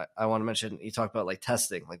thing I want to mention, you talked about like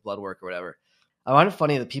testing, like blood work or whatever. I find it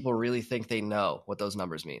funny that people really think they know what those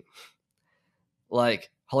numbers mean. Like,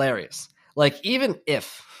 hilarious. Like, even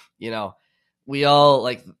if, we all,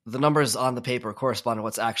 like, the numbers on the paper correspond to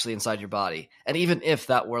what's actually inside your body. And even if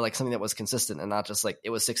that were, like, something that was consistent and not just, like, it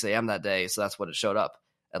was 6 a.m. that day, so that's what it showed up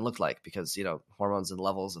and looked like because, hormones and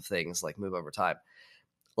levels of things, like, move over time.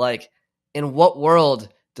 Like, in what world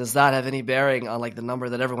does that have any bearing on, like, the number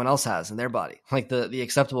that everyone else has in their body? Like, the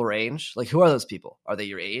acceptable range? Like, who are those people? Are they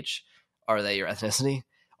your age? Are they your ethnicity?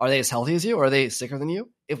 Are they as healthy as you? Or are they sicker than you?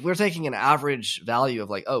 If we're taking an average value of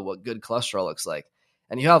like, oh, what good cholesterol looks like,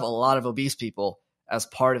 and you have a lot of obese people as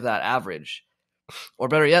part of that average, or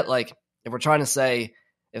better yet, like if we're trying to say,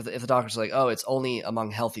 if the doctor's like, oh, it's only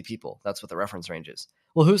among healthy people, that's what the reference range is.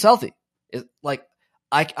 Well, who's healthy? Like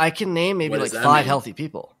I can name maybe like 5 healthy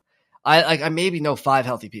people. I maybe know 5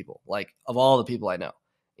 healthy people, like of all the people I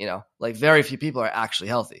know, like very few people are actually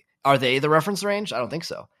healthy. Are they the reference range? I don't think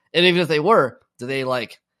so. And even if they were, do they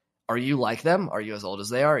like, are you like them? Are you as old as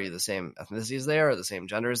they are? Are you the same ethnicity as they are? Or the same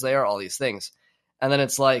gender as they are? All these things. And then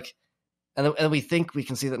it's like, and then we think we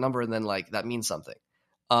can see that number and then like that means something.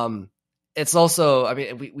 It's also, I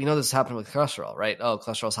mean, we know this happened with cholesterol, right? Oh,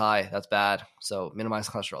 cholesterol's high. That's bad. So minimize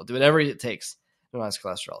cholesterol. Do whatever it takes. Minimize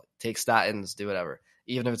cholesterol. Take statins. Do whatever.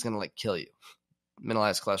 Even if it's going to like kill you.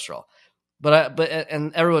 Minimize cholesterol. But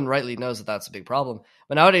everyone rightly knows that that's a big problem.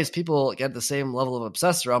 But nowadays, people get the same level of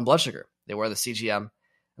obsessed around blood sugar. They wear the CGM.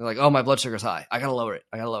 They're like, oh, my blood sugar's high. I gotta lower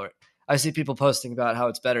it. I see people posting about how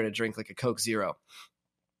it's better to drink like a Coke Zero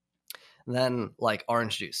than like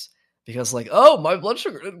orange juice because like, oh, my blood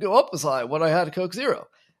sugar didn't go up as high when I had a Coke Zero.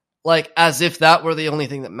 Like as if that were the only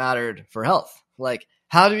thing that mattered for health. Like,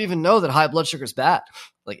 how do you even know that high blood sugar is bad?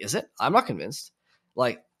 Like, is it? I'm not convinced.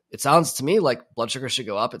 Like, it sounds to me like blood sugar should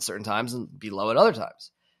go up at certain times and be low at other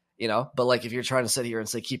times, but like if you're trying to sit here and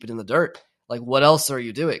say, keep it in the dirt, like what else are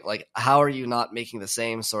you doing? Like, how are you not making the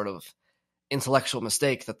same sort of intellectual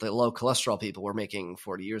mistake that the low cholesterol people were making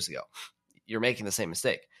 40 years ago? You're making the same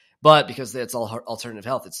mistake, but because it's all alternative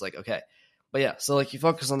health, it's like, okay, but yeah. So like you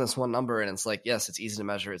focus on this one number and it's like, yes, it's easy to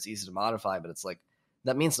measure. It's easy to modify, but it's like,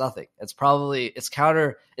 that means nothing.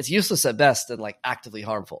 It's useless at best and like actively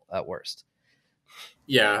harmful at worst.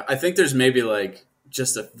 Yeah, I think there's maybe like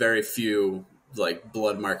just a very few like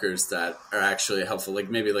blood markers that are actually helpful, like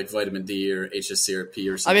maybe like vitamin D or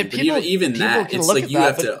hsCRP or something. I mean, people, but even that, it's like you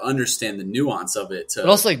have to understand the nuance of it. But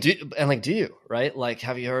also, like, do you, right? Like,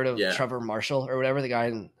 have you heard of Trevor Marshall or whatever, the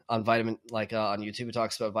guy on vitamin, like on YouTube who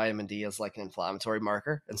talks about vitamin D as like an inflammatory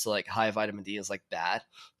marker, and so like high vitamin D is like bad.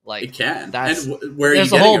 Like it can. That's and where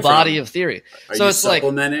there's a whole body of theory. Are so you it's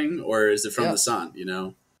supplementing, like, or is it from the sun?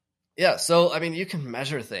 Yeah, so I mean, you can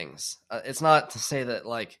measure things. It's not to say that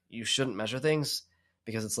like you shouldn't measure things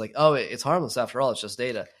because it's like, oh, it's harmless after all. It's just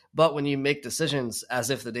data. But when you make decisions as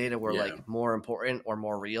if the data were like more important or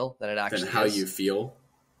more real than it actually is, how you feel.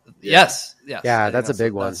 Yes. Yeah, that's a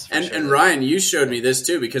big one. And Ryan, you showed me this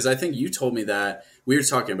too, because I think you told me that we were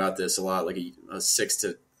talking about this a lot, like 6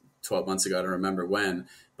 to 12 months ago. I don't remember when,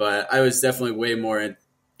 but I was definitely way more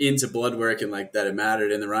into blood work and like that it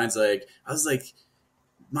mattered. And then Ryan's like, I was like,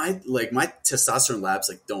 my testosterone labs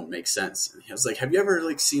like don't make sense. And I was like, have you ever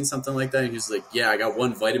like seen something like that? And he was like, yeah, I got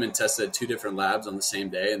one vitamin tested at 2 different labs on the same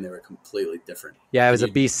day and they were completely different. Yeah, it was a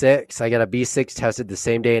B6. I got a B6 tested the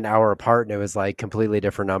same day, an hour apart, and it was like completely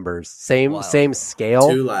different numbers. Same scale.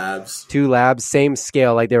 2 labs, same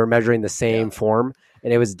scale. Like they were measuring the same form,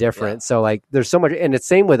 and it was different. Yeah. So like there's so much, and it's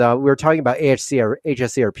same with we were talking about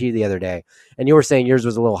hsCRP the other day, and you were saying yours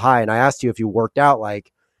was a little high, and I asked you if you worked out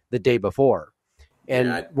like the day before.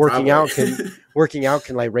 And working out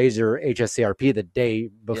can like raise your hsCRP the day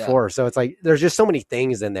before. So it's like there's just so many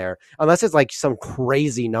things in there. Unless it's like some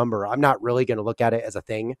crazy number, I'm not really going to look at it as a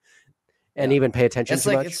thing. and even pay attention it's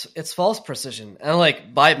too like much. it's false precision, and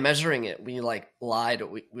like by measuring it, we like lied.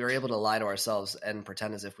 We were able to lie to ourselves and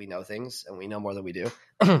pretend as if we know things and we know more than we do,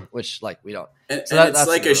 which like we don't. And, So and it's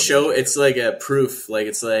like a show. It's like a proof. Like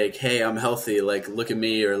it's like, hey, I'm healthy. Like look at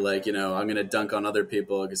me, or like I'm gonna dunk on other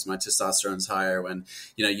people because my testosterone's higher. When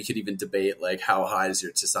you could even debate like how high does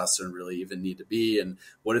your testosterone really even need to be, and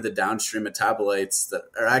what are the downstream metabolites that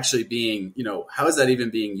are actually being how is that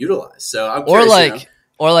even being utilized? So I'm curious,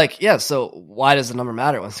 so why does the number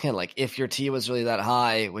matter? Once again, like if your T was really that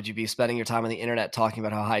high, would you be spending your time on the internet talking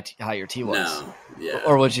about how high your T was? No, yeah.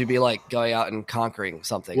 Or would you be like going out and conquering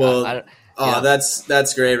something? Well,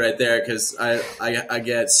 that's great right there, because I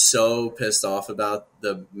get so pissed off about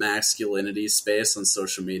the masculinity space on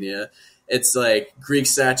social media. It's like Greek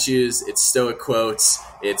statues, it's Stoic quotes,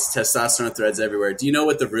 it's testosterone threads everywhere. Do you know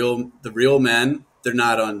what the real men? They're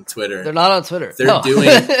not on Twitter. They're not on Twitter.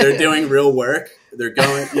 They're doing real work. They're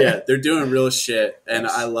doing real shit, and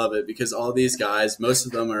I love it because all these guys, most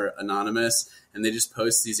of them are anonymous, and they just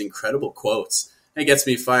post these incredible quotes. It gets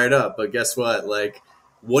me fired up. But guess what? Like,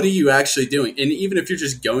 what are you actually doing? And even if you're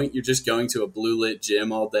just going to a blue lit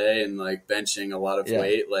gym all day and like benching a lot of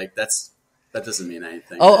weight, like that doesn't mean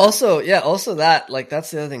anything. Oh, also that, like,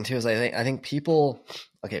 that's the other thing too, is I think people,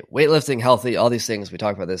 okay, weightlifting, healthy, all these things, we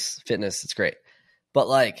talk about this, fitness, it's great. But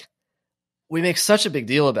like, we make such a big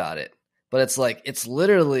deal about it, but it's like, it's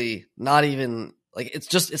literally not even like, it's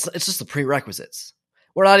just the prerequisites.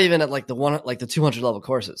 We're not even at like the 200 level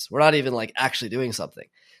courses. We're not even like actually doing something.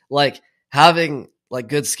 Like having like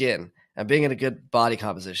good skin and being in a good body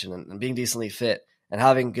composition and being decently fit and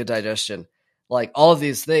having good digestion. Like all of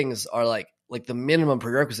these things are like the minimum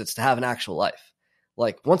prerequisites to have an actual life.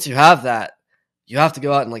 Like once you have that, you have to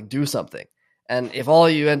go out and like do something. And if all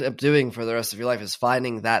you end up doing for the rest of your life is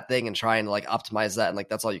finding that thing and trying to like optimize that, and like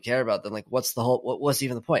that's all you care about, then like what's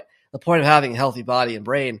even the point? The point of having a healthy body and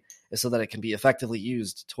brain is so that it can be effectively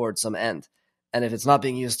used towards some end. And if it's not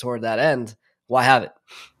being used toward that end, why have it?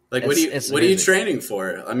 Like, what are you training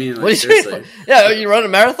for? I mean, like, what are you training for? Yeah, you run a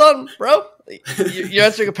marathon, bro? You're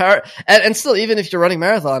entering a and still, even if you're running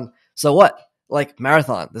marathon, so what? Like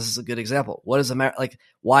marathon, this is a good example. What is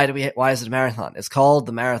why is it a marathon? It's called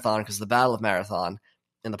the marathon because the Battle of Marathon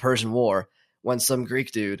in the Persian War, when some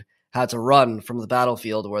Greek dude had to run from the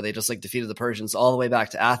battlefield where they just like defeated the Persians all the way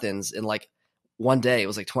back to Athens in like one day. It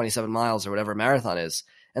was like 27 miles or whatever a marathon is,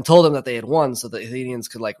 and told them that they had won so the Athenians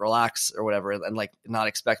could like relax or whatever and like not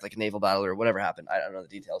expect like a naval battle or whatever happened. I don't know the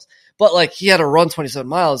details, but like he had to run 27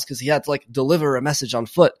 miles because he had to like deliver a message on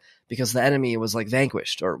foot because the enemy was like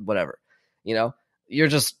vanquished or whatever. You're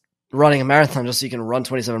just running a marathon just so you can run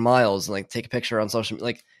 27 miles and like take a picture on social media.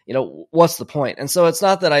 Like, what's the point? And so it's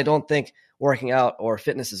not that I don't think working out or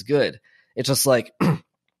fitness is good. It's just like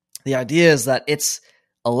the idea is that it's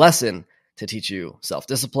a lesson to teach you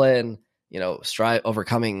self-discipline,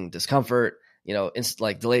 overcoming discomfort,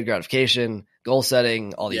 like delayed gratification, goal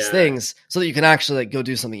setting, all these things so that you can actually like go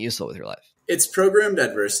do something useful with your life. It's programmed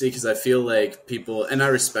adversity because I feel like people, and I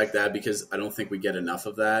respect that because I don't think we get enough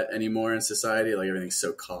of that anymore in society. Like everything's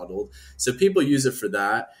so coddled. So people use it for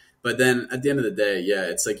that. But then at the end of the day,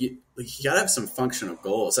 it's like you gotta have some functional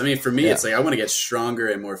goals. I mean, for me, it's like I want to get stronger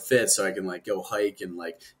and more fit so I can like go hike and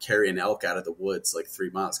like carry an elk out of the woods like 3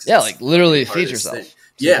 miles. Yeah, like literally feed yourself.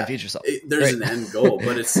 So feed yourself. There's an end goal,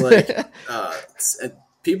 but it's like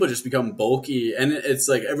people just become bulky, and it's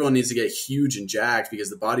like everyone needs to get huge and jacked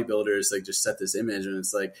because the bodybuilders like just set this image, and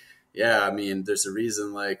it's like, I mean, there's a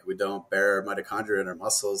reason like we don't bear our mitochondria in our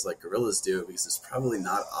muscles like gorillas do because it's probably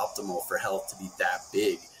not optimal for health to be that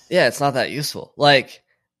big. Yeah, it's not that useful. Like,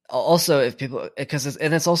 also if people,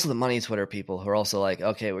 it's also the money Twitter people who are also like,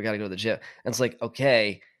 okay, we got to go to the gym. And it's like,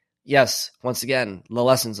 okay, yes, once again, the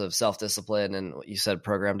lessons of self-discipline and what you said,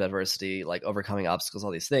 programmed adversity, like overcoming obstacles,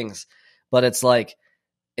 all these things. But it's like,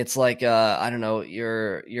 I don't know,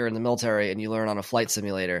 you're in the military and you learn on a flight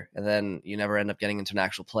simulator and then you never end up getting into an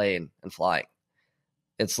actual plane and flying.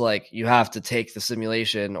 It's like you have to take the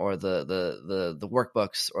simulation or the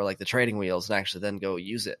workbooks or like the training wheels and actually then go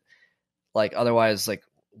use it. Like otherwise, like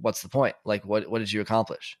what's the point? Like what did you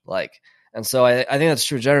accomplish? Like, and so I think that's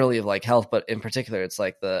true generally of like health, but in particular, it's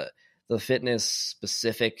like the fitness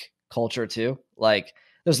specific culture too. Like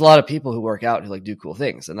there's a lot of people who work out who like do cool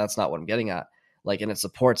things, and that's not what I'm getting at. Like, and it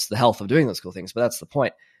supports the health of doing those cool things, but that's the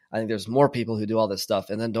point. I think there's more people who do all this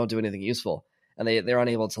stuff and then don't do anything useful. And they're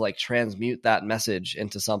unable to like transmute that message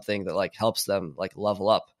into something that like helps them like level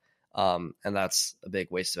up. And that's a big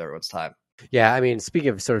waste of everyone's time. Yeah. I mean, speaking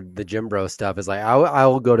of sort of the gym bro stuff, is like, I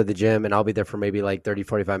will go to the gym and I'll be there for maybe like 30,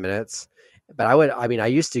 45 minutes. But I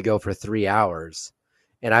used to go for 3 hours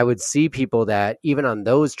And I would see people that even on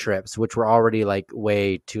those trips, which were already like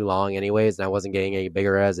way too long anyways, and I wasn't getting any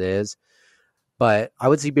bigger as is, but I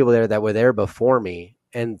would see people there that were there before me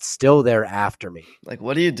and still there after me. Like,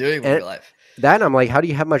 what are you doing with your life? That I'm like, how do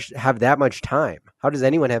you have that much time? How does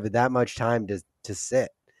anyone have that much time to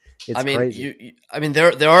sit? It's crazy.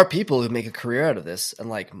 There are people who make a career out of this, and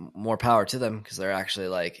like more power to them because they're actually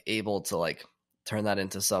like able to like turn that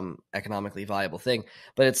into some economically viable thing.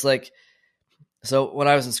 But it's like, so when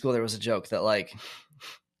I was in school, there was a joke that like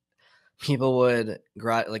people would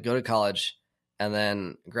go to college and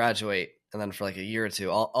then graduate, and then for like a year or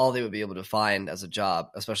two, all they would be able to find as a job,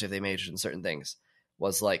 especially if they majored in certain things,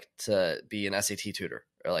 was like to be an SAT tutor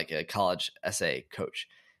or like a college essay coach.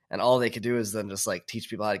 And all they could do is then just like teach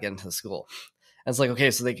people how to get into the school. And it's like, okay,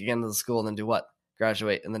 so they could get into the school and then do what?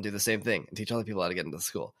 Graduate and then do the same thing and teach other people how to get into the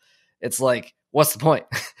school. It's like, what's the point?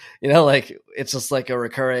 Like it's just like a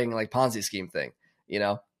recurring like Ponzi scheme thing,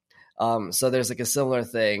 So there's like a similar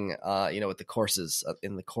thing, with the courses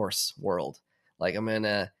in the course world. Like I'm going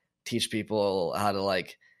to teach people how to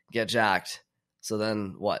like get jacked. So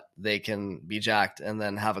then what? They can be jacked and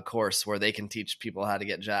then have a course where they can teach people how to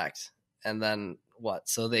get jacked. And then what?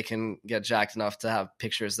 So they can get jacked enough to have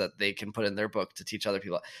pictures that they can put in their book to teach other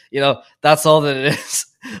people. That's all that it is.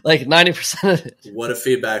 Like 90% of it. What a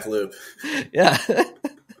feedback loop. Yeah.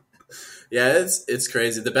 Yeah, it's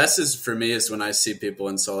crazy. The best is for me is when I see people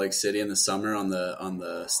in Salt Lake City in the summer on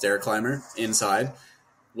the stair climber inside,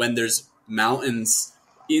 when there's mountains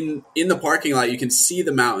in the parking lot. You can see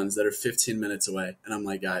the mountains that are 15 minutes away, and I'm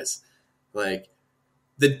like, guys, like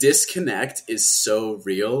the disconnect is so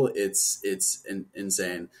real. It's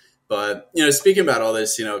insane. But speaking about all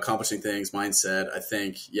this, accomplishing things, mindset, I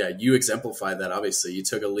think you exemplified that. Obviously, you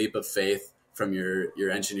took a leap of faith from your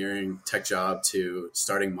engineering tech job to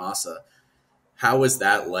starting Masa. How was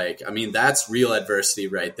that like? I mean, that's real adversity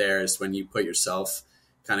right there, is when you put yourself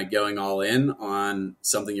kind of going all in on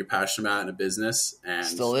something you're passionate about in a business, and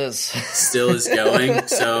still is going.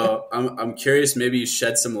 So I'm curious, maybe you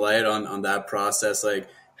shed some light on that process. Like,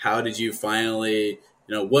 how did you finally,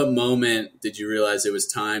 what moment did you realize it was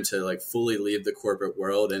time to like fully leave the corporate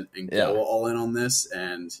world and go all in on this?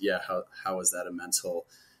 And how was that a mental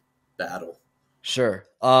battle? Sure.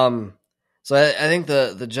 So I think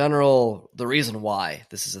the reason why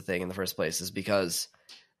this is a thing in the first place is because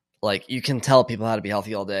like you can tell people how to be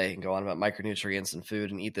healthy all day and go on about micronutrients and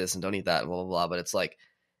food and eat this and don't eat that and blah, blah, blah. But it's like,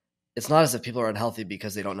 it's not as if people are unhealthy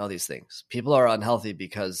because they don't know these things. People are unhealthy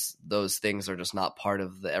because those things are just not part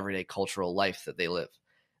of the everyday cultural life that they live.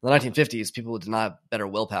 In the 1950s, people did not have better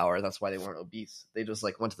willpower. And that's why they weren't obese. They just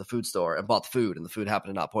like went to the food store and bought the food, and the food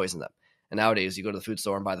happened to not poison them. And nowadays you go to the food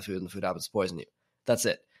store and buy the food, and the food happens to poison you. That's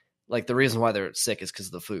it. Like the reason why they're sick is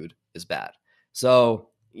because the food is bad. So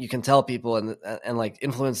you can tell people, and like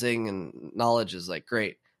influencing and knowledge is like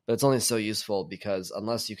great, but it's only so useful because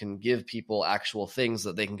unless you can give people actual things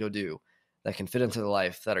that they can go do that can fit into their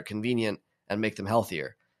life, that are convenient and make them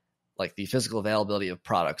healthier, like the physical availability of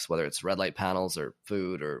products, whether it's red light panels or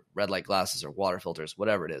food or red light glasses or water filters,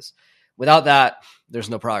 whatever it is, without that, there's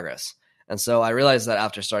no progress. And so I realized that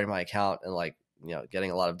after starting my account and like, getting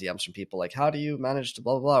a lot of DMs from people like, how do you manage to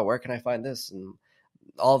blah, blah, blah? Where can I find this? And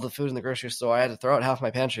all the food in the grocery store, I had to throw out half my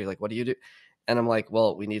pantry. Like, what do you do? And I'm like,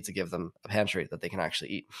 well, we need to give them a pantry that they can actually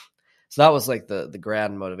eat. So that was like the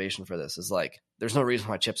grand motivation for this, is like, there's no reason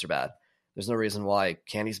why chips are bad. There's no reason why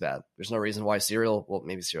candy's bad. There's no reason why cereal, well,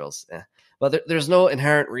 maybe cereal's, but there's no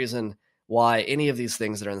inherent reason why any of these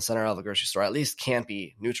things that are in the center of the grocery store at least can't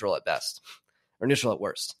be neutral at best or neutral at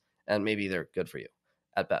worst. And maybe they're good for you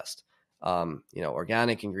at best.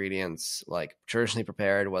 Organic ingredients, like traditionally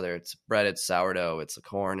prepared, whether it's bread, it's sourdough, it's a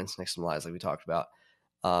corn, it's nixtamalized, like we talked about.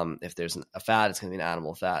 If there's a fat, it's going to be an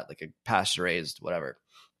animal fat, like a pasture raised, whatever.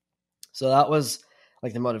 So that was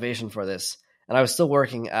like the motivation for this. And I was still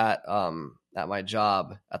working at my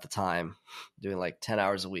job at the time, doing like 10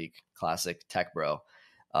 hours a week, classic tech bro,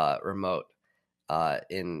 remote,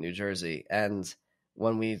 in New Jersey. And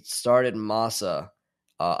when we started Masa,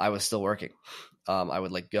 I was still working. I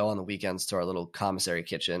would like go on the weekends to our little commissary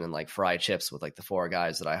kitchen and like fry chips with like the 4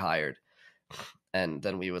 guys that I hired. And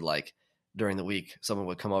then we would like, during the week, someone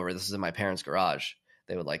would come over. This is in my parents' garage.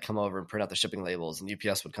 They would like come over and print out the shipping labels, and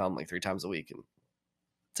UPS would come like 3 times a week and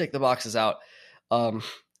take the boxes out. And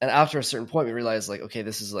after a certain point, we realized like, okay,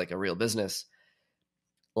 this is like a real business.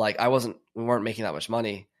 Like we weren't making that much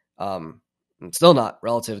money. And still not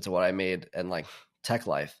relative to what I made in like tech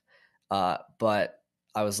life. But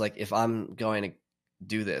I was like, if I'm going to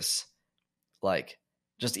do this, like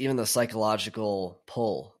just even the psychological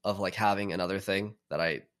pull of like having another thing that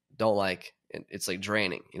I don't like, it's like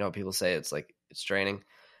draining. People say it's like, it's draining.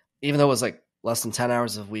 Even though it was like less than 10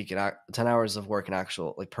 hours of week and 10 hours of work in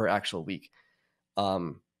actual, like per actual week.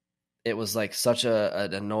 It was like such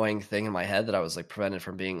an annoying thing in my head that I was like prevented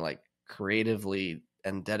from being like creatively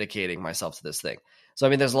and dedicating myself to this thing. So, I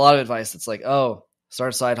mean, there's a lot of advice that's like, oh,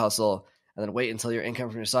 start a side hustle and then wait until your income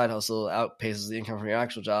from your side hustle outpaces the income from your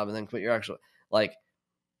actual job and then quit your actual, like,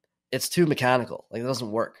 it's too mechanical. Like, it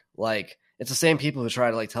doesn't work. Like, it's the same people who try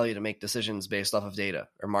to like tell you to make decisions based off of data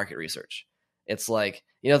or market research. It's like,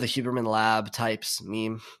 you know, the Huberman Lab types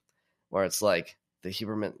meme where it's like the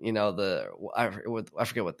Huberman, you know, I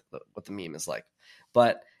forget what the meme is like,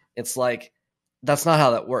 but it's like, that's not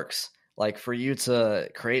how that works. Like, for you to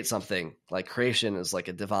create something, like creation is like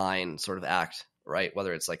a divine sort of act, right?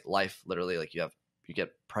 Whether it's like life, literally, like you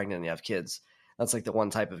get pregnant and you have kids. That's like the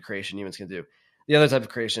one type of creation humans can do. The other type of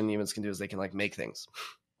creation humans can do is they can like make things.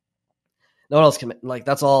 No one else can, like,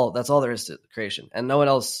 that's all there is to creation. And no one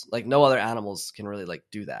else, like no other animals can really like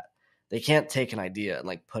do that. They can't take an idea and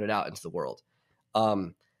like put it out into the world.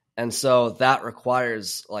 And so that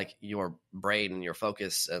requires like your brain and your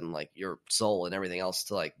focus and like your soul and everything else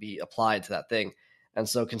to like be applied to that thing. And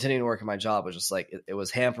so continuing to work in my job was just like, it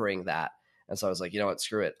was hampering that. And so I was like, you know what,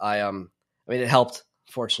 screw it. I mean, it helped,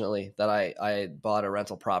 fortunately, that I bought a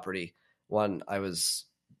rental property when I was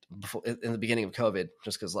in the beginning of COVID,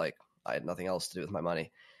 just because like I had nothing else to do with my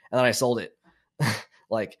money. And then I sold it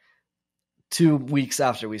like 2 weeks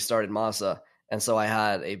after we started Masa. And so I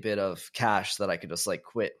had a bit of cash that I could just like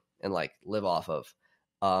quit and like live off of.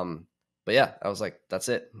 But yeah, I was like, that's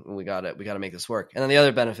it. We got to make this work. And then the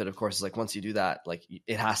other benefit, of course, is like, once you do that, like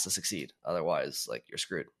it has to succeed. Otherwise, like you're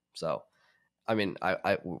screwed. So, I mean,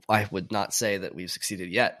 I would not say that we've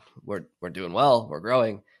succeeded yet. We're doing well. We're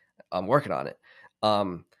growing. I'm working on it.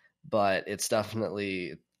 But it's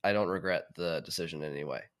definitely, I don't regret the decision in any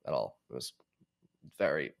way at all. It was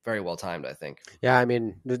very, very well timed, I think. Yeah, I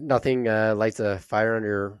mean, nothing lights a fire under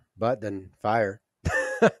your butt than fire.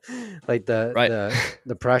 Like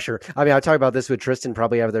the pressure. I mean, I talk about this with Tristan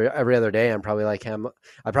probably every other day. I'm probably like him.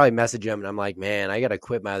 I probably message him and I'm like, man, I got to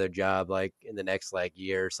quit my other job like in the next like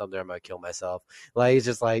year or something. I'm going to kill myself. Like, it's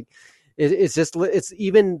just like, it's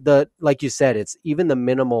even the, like you said, it's even the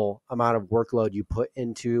minimal amount of workload you put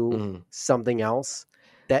into something else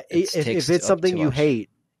that if it's something you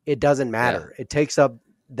hate, it doesn't matter. Yeah. It takes up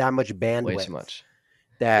that much bandwidth. Way too much.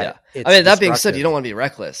 That I mean, that being said, you don't want to be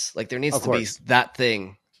reckless. Like there needs to be that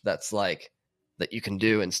thing that's like that you can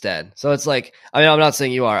do instead. So it's like, I mean, I'm not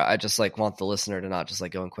saying you are. I just like want the listener to not just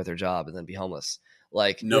like go and quit their job and then be homeless.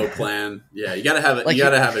 Like no plan. Yeah, you gotta have it. Like, you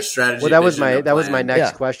gotta have a strategy. Well, that was my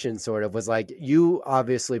next question. Sort of was like, you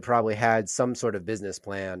obviously probably had some sort of business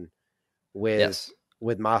plan with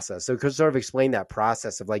Masa. So could sort of explain that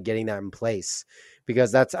process of like getting that in place,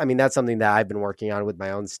 because that's something that I've been working on with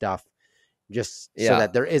my own stuff. Just so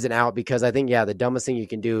that there is an out, because I think, the dumbest thing you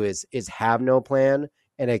can do is have no plan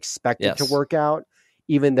and expect it to work out,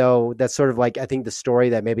 even though that's sort of like, I think the story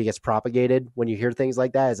that maybe gets propagated when you hear things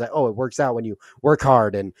like that is like, oh, it works out when you work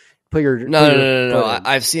hard and put your, no.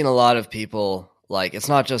 I've seen a lot of people, like, it's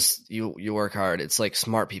not just you work hard. It's like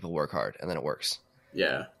smart people work hard and then it works.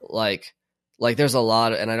 Yeah. Like there's a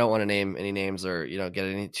lot, and I don't want to name any names or, get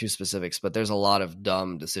any too specifics, but there's a lot of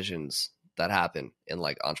dumb decisions that happen in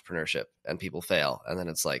like entrepreneurship, and people fail, and then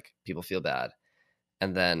it's like people feel bad,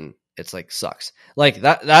 and then it's like sucks. Like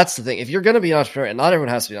that's the thing. If you're going to be an entrepreneur, and not everyone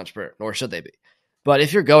has to be an entrepreneur, nor should they be, but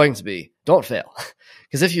if you're going to be, don't fail.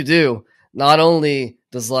 Because if you do, not only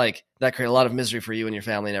does like that create a lot of misery for you and your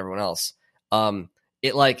family and everyone else,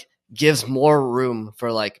 it like gives more room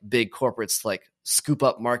for like big corporates to like scoop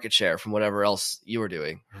up market share from whatever else you were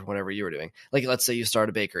doing or whatever you were doing. Like, let's say you start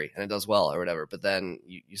a bakery and it does well or whatever, but then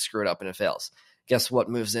you screw it up and it fails. Guess what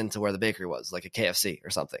moves into where the bakery was? Like a KFC or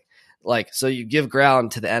something. Like, so you give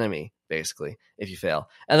ground to the enemy, basically, if you fail.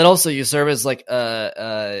 And then also you serve as like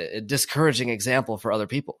a discouraging example for other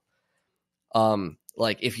people.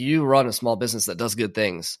 Like if you run a small business that does good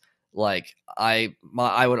things, like I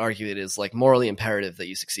would argue it is like morally imperative that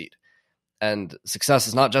you succeed. And success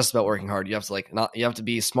is not just about working hard. You have to you have to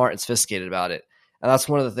be smart and sophisticated about it. And that's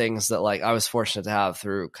one of the things that like I was fortunate to have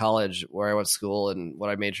through college, where I went to school and what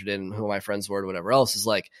I majored in, who my friends were, and whatever else, is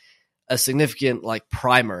like a significant like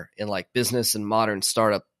primer in like business and modern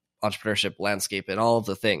startup entrepreneurship landscape and all of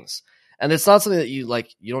the things. And it's not something that you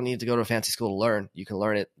don't need to go to a fancy school to learn. You can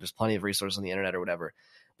learn it. There's plenty of resources on the internet or whatever.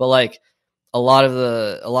 But like a lot of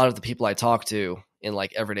the people I talk to in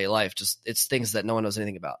like everyday life, just it's things that no one knows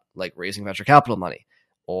anything about, like raising venture capital money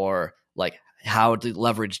or like how to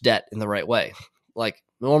leverage debt in the right way. Like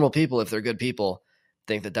normal people, if they're good people,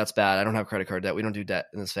 think that that's bad. I don't have credit card debt. We don't do debt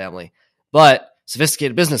in this family. But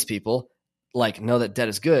sophisticated business people like know that debt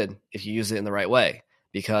is good if you use it in the right way,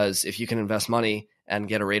 because if you can invest money and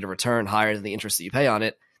get a rate of return higher than the interest that you pay on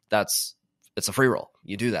it, it's a free roll.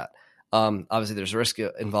 You do that. Obviously there's risk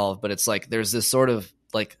involved, but it's like, there's this sort of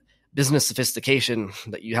like business sophistication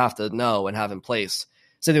that you have to know and have in place.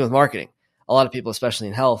 Same thing with marketing. A lot of people, especially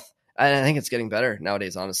in health, and I think it's getting better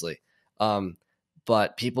nowadays, honestly.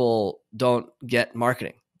 But people don't get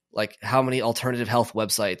marketing. Like, how many alternative health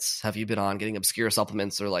websites have you been on getting obscure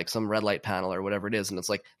supplements or like some red light panel or whatever it is? And it's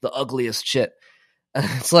like the ugliest shit. And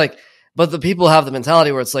it's like, but the people have the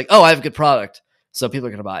mentality where it's like, oh, I have a good product, so people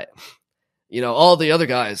are going to buy it. You know, all the other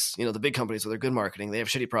guys, you know, the big companies with their good marketing, they have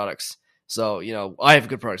shitty products. So, you know, I have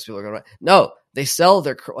good products, people are going to buy. No, they sell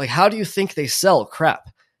their, like, how do you think they sell crap?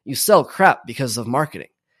 You sell crap because of marketing.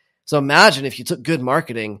 So imagine if you took good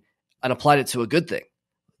marketing and applied it to a good thing,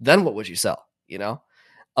 then what would you sell? You know?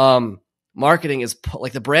 Marketing is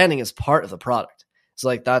like, the branding is part of the product. So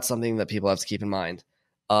like, that's something that people have to keep in mind.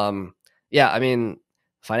 Yeah, I mean,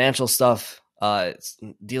 financial stuff,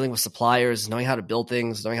 dealing with suppliers, knowing how to build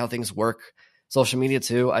things, knowing how things work, social media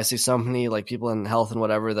too. I see so many like people in health and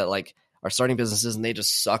whatever that like are starting businesses and they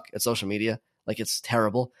just suck at social media. Like, it's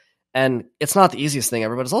terrible. And it's not the easiest thing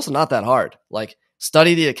ever, but it's also not that hard. Like,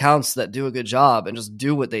 study the accounts that do a good job and just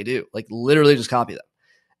do what they do. Like, literally just copy them.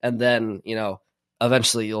 And then, you know,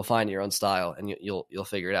 eventually you'll find your own style and you'll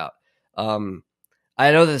figure it out.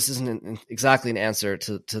 I know this isn't exactly an answer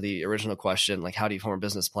to the original question, like how do you form a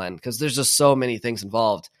business plan? Because there's just so many things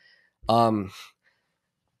involved.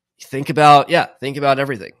 Think about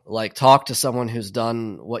everything. Like, talk to someone who's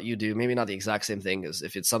done what you do. Maybe not the exact same thing, as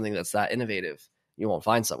if it's something that's that innovative, you won't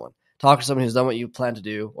find someone. Talk to someone who's done what you plan to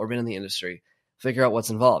do or been in the industry. Figure out what's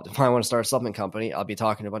involved. If I want to start a supplement company, I'll be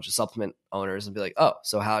talking to a bunch of supplement owners and be like, oh,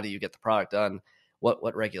 so how do you get the product done?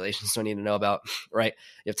 What regulations do I need to know about? Right?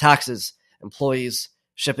 You have taxes, employees,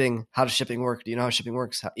 shipping. How does shipping work? Do you know how shipping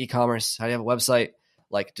works? E-commerce. How do you have a website?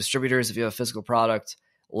 Like, distributors, if you have a physical product,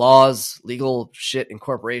 laws, legal shit,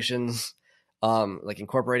 incorporations, like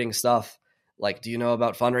incorporating stuff. Like, do you know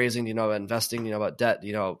about fundraising? Do you know about investing? Do you know about debt? Do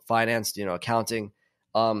you know finance? Do you know accounting?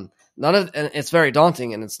 And it's very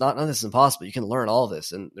daunting, and none of this is impossible. You can learn all of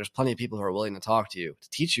this, and there's plenty of people who are willing to talk to you to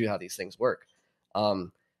teach you how these things work.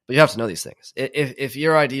 But you have to know these things. If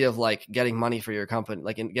your idea of like getting money for your company,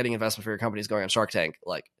 like getting investment for your company, is going on Shark Tank,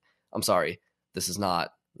 like, I'm sorry, this is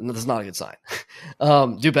not a good sign.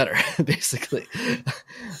 Do better, basically.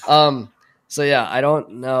 So yeah, I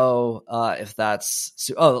don't know if that's.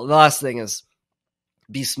 The last thing is,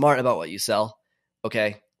 be smart about what you sell.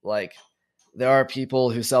 Okay, like, there are people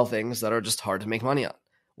who sell things that are just hard to make money on,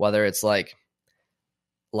 whether it's like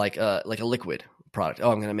a liquid product.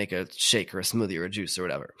 Oh, I'm going to make a shake or a smoothie or a juice or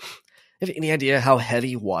whatever. Have you any idea how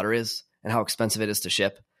heavy water is and how expensive it is to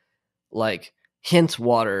ship? Like, Hint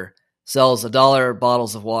Water sells $1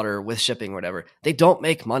 bottles of water with shipping or whatever. They don't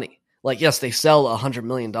make money. Like, yes, they sell $100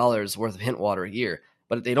 million worth of Hint Water a year,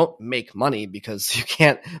 but they don't make money because you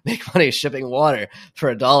can't make money shipping water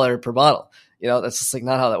for $1 per bottle. You know, that's just like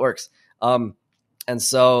not how that works. And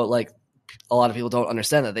so like, a lot of people don't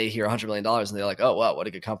understand that. They hear $100 million and they're like, oh, wow, what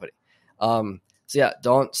a good company. So yeah,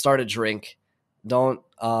 don't start a drink. Don't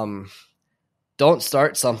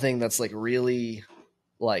start something that's like really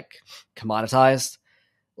like commoditized.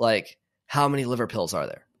 Like, how many liver pills are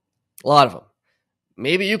there? A lot of them.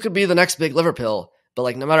 Maybe you could be the next big liver pill, but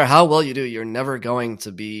like, no matter how well you do, you're never going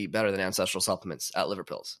to be better than Ancestral Supplements at liver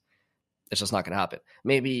pills. It's just not going to happen.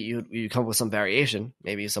 Maybe you come up with some variation,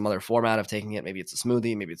 maybe some other format of taking it. Maybe it's a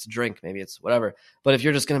smoothie, maybe it's a drink, maybe it's whatever. But if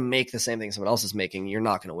you're just going to make the same thing someone else is making, you're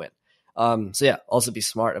not going to win. So yeah, also be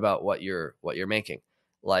smart about what you're making.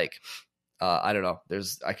 Like, I don't know.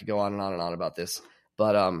 I could go on and on and on about this,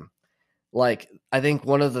 but like, I think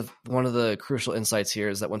one of the crucial insights here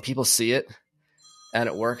is that when people see it and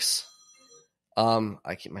it works,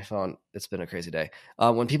 I keep my phone. It's been a crazy day.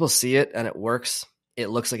 When people see it and it works, it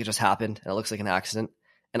looks like it just happened and it looks like an accident.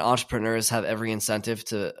 And entrepreneurs have every incentive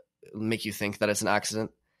to make you think that it's an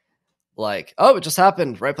accident. Like, oh, it just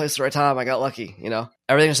happened. Right place at the right time. I got lucky. You know,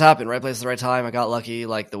 everything just happened. Right place at the right time. I got lucky.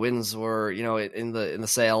 Like, the winds were, you know, in the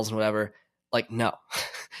sails and whatever. Like, no,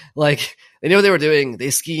 like, they knew what they were doing. They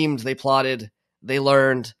schemed, they plotted, they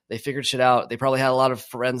learned, they figured shit out. They probably had a lot of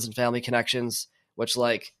friends and family connections, which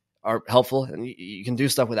like are helpful, and you can do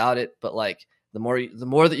stuff without it. But like, the more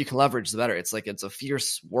that you can leverage, the better. It's like, it's a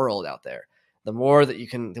fierce world out there. The more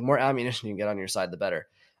ammunition you can get on your side, the better.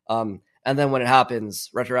 And then when it happens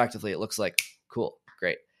retroactively, it looks like cool,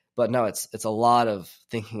 great. But no, it's a lot of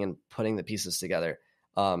thinking and putting the pieces together.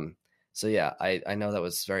 So yeah, I know that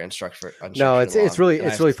was very instructive. No, it's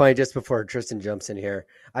really funny. Just before Tristan jumps in here,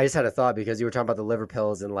 I just had a thought because you were talking about the liver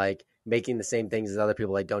pills and like making the same things as other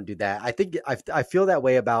people. Like, don't do that. I think I feel that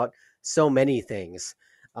way about so many things.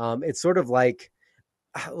 It's sort of like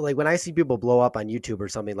when I see people blow up on YouTube or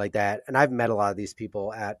something like that, and I've met a lot of these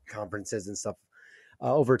people at conferences and stuff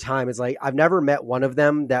over time. It's like I've never met one of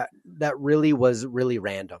them that really was really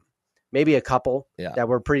random. Maybe a couple that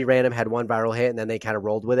were pretty random, had one viral hit, and then they kind of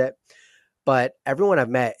rolled with it. But everyone I've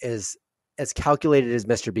met is as calculated as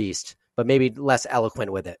Mr. Beast, but maybe less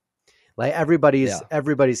eloquent with it. Like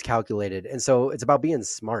everybody's calculated. And so it's about being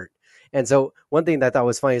smart. And so one thing that I thought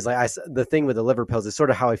was funny is like the thing with the liver pills is sort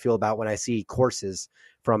of how I feel about when I see courses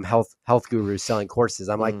from health gurus selling courses.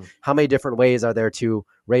 I'm like, how many different ways are there to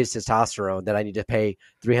raise testosterone that I need to pay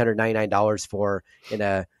 $399 for in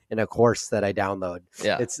a course that I download?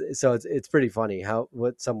 Yeah. It's pretty funny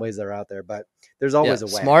what some ways are out there, but there's always a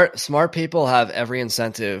way. Smart people have every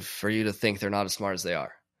incentive for you to think they're not as smart as they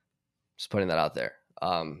are. Just putting that out there.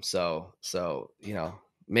 So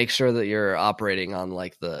make sure that you're operating on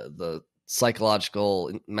like the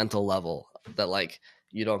psychological mental level that like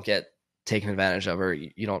you don't get taken advantage of, or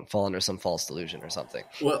you don't fall under some false delusion or something.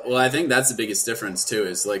 Well, I think that's the biggest difference too,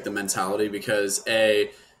 is like the mentality, because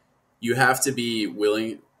you have to be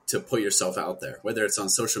willing to put yourself out there, whether it's on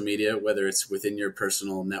social media, whether it's within your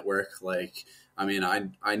personal network. Like, I mean,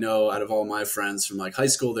 I know out of all my friends from like high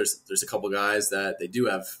school, there's a couple guys that they do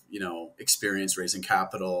have, experience raising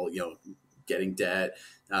capital, getting debt,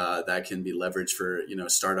 that can be leveraged for,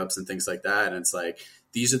 startups and things like that. And it's like,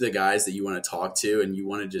 these are the guys that you want to talk to and you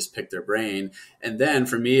want to just pick their brain. And then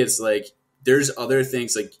for me, it's like, there's other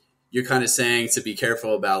things like you're kind of saying to be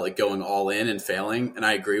careful about like going all in and failing. And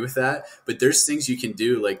I agree with that, but there's things you can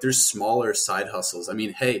do. Like there's smaller side hustles. I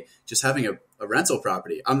mean, hey, just having a rental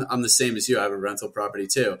property. I'm the same as you. I have a rental property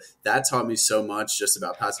too. That taught me so much just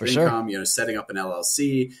about passive income, setting up an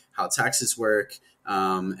LLC, how taxes work.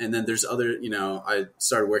 And then there's other, I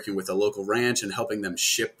started working with a local ranch and helping them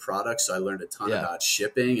ship products. So I learned a ton about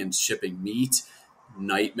shipping and shipping meat.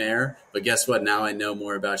 Nightmare. But guess what? Now I know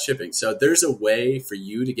more about shipping. So there's a way for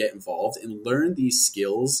you to get involved and learn these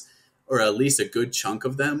skills, or at least a good chunk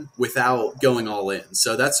of them, without going all in.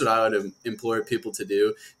 So that's what I would implore people to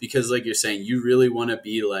do, because like you're saying, you really want to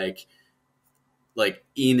be like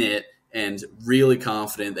in it and really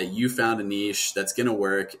confident that you found a niche that's going to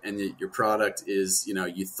work and that your product is,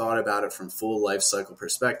 you thought about it from full life cycle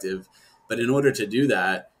perspective. But in order to do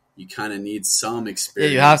that, you kind of need some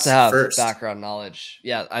experience. Yeah, you have to have background knowledge.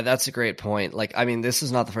 Yeah, that's a great point. Like, I mean, this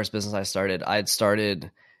is not the first business I started. I had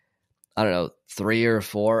started, I don't know, 3 or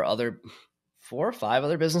 4 or 5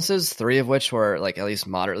 other businesses, 3 of which were like at least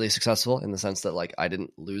moderately successful in the sense that like I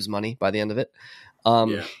didn't lose money by the end of it.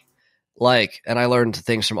 And I learned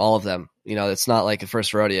things from all of them. It's not like a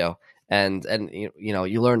first rodeo, and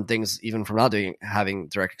you learn things even from not having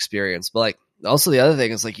direct experience. But like also the other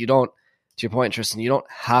thing is like you don't. To your point, Tristan, you don't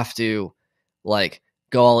have to like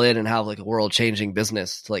go all in and have like a world changing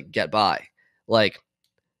business to like get by. Like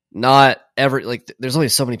there's only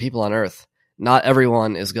so many people on earth. Not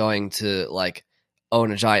everyone is going to like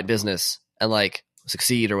own a giant business and like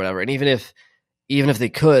succeed or whatever. And even if they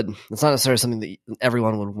could, it's not necessarily something that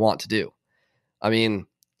everyone would want to do. I mean,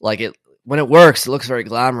 like when it works, it looks very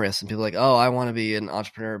glamorous and people are like, oh, I want to be an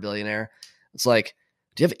entrepreneur, billionaire. It's like,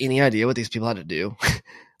 do you have any idea what these people had to do?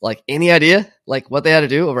 Like any idea like what they had to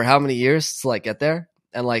do over how many years to like get there,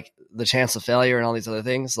 and like the chance of failure and all these other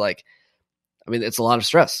things. Like, I mean, it's a lot of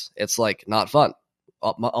stress. It's like not fun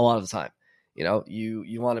a lot of the time.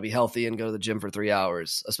 You want to be healthy and go to the gym for 3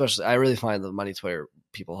 hours. Especially, I really find the money Twitter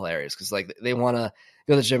people hilarious because like they want to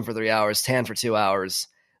go to the gym for 3 hours, tan for 2 hours,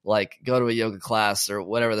 like go to a yoga class or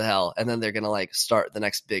whatever the hell, and then they're gonna like start the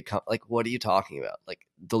next big like what are you talking about? Like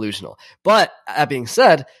delusional. But that being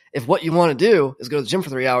said, if what you want to do is go to the gym for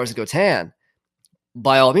 3 hours and go tan,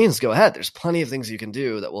 by all means go ahead. There's plenty of things you can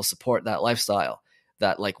do that will support that lifestyle,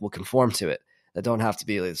 that like will conform to it, that don't have to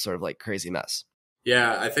be like, sort of like crazy mess.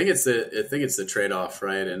 Yeah, I think it's the trade-off,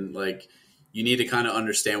 right? And like you need to kind of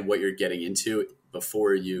understand what you're getting into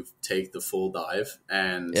before you take the full dive.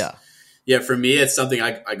 And yeah, for me, it's something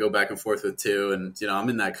I go back and forth with too. And, I'm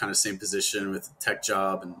in that kind of same position with a tech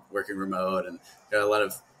job and working remote, and got a lot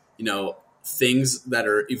of, things that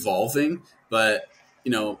are evolving, but,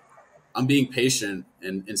 I'm being patient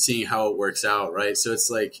and seeing how it works out. Right. So it's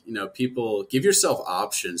like, people give yourself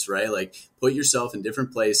options, right? Like put yourself in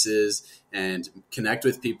different places and connect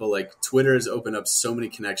with people. Like Twitter has opened up so many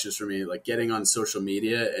connections for me, like getting on social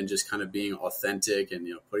media and just kind of being authentic and,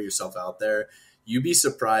 putting yourself out there you'd be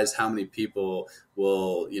surprised how many people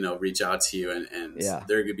will, reach out to you and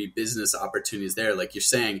there could be business opportunities there. Like you're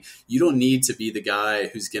saying, you don't need to be the guy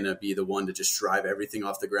who's going to be the one to just drive everything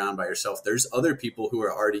off the ground by yourself. There's other people who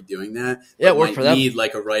are already doing that. Yeah, work for them. Need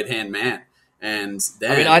like a right-hand man. And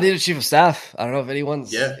then I need a chief of staff. I don't know if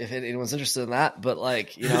anyone's interested in that, but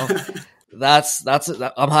like, that's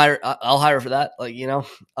it. I'll hire for that. Like,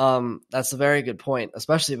 that's a very good point,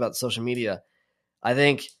 especially about social media. I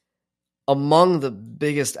think among the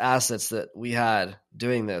biggest assets that we had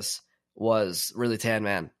doing this was really Tan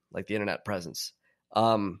Man, like the internet presence.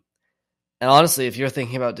 And honestly, if you're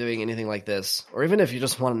thinking about doing anything like this, or even if you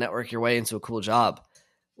just want to network your way into a cool job,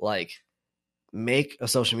 like make a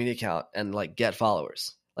social media account and like get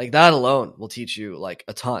followers. Like that alone will teach you like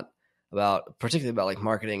a ton particularly about like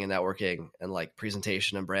marketing and networking and like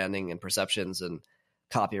presentation and branding and perceptions and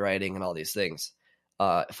copywriting and all these things,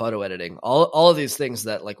 photo editing, all of these things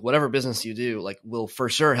that like whatever business you do, like will for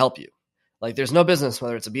sure help you. Like there's no business,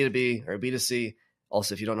 whether it's a B2B or a B2C.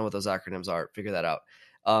 Also, if you don't know what those acronyms are, figure that out.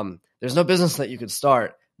 There's no business that you could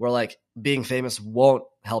start where like being famous won't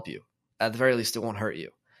help you. At the very least, it won't hurt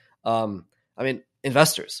you.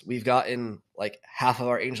 Investors, we've gotten like half of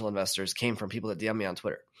our angel investors came from people that DM me on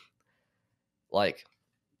Twitter. Like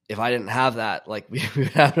if I didn't have that, like we would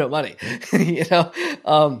have no money,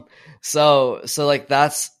 So like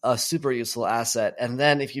that's a super useful asset. And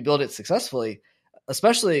then if you build it successfully,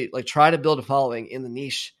 especially like try to build a following in the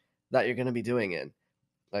niche that you're going to be doing in,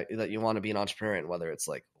 like that you want to be an entrepreneur in, whether it's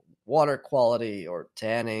like water quality or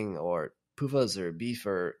tanning or PUFAs or beef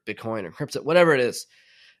or Bitcoin or crypto, whatever it is.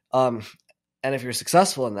 And if you're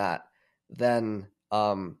successful in that, then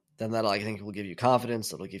that I think will give you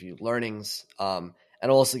confidence. It'll give you learnings. And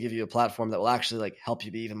it'll also give you a platform that will actually like help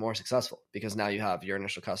you be even more successful because now you have your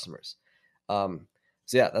initial customers. So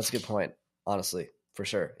yeah, that's a good point. Honestly, for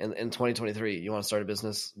sure. In 2023, you want to start a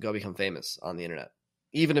business, go become famous on the internet.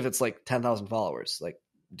 Even if it's like 10,000 followers, like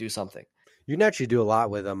do something. You can actually do a lot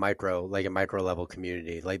with a micro level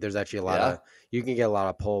community. Like there's actually a lot you can get a lot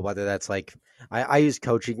of pull, whether that's like, I use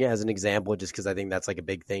coaching as an example, just cause I think that's like a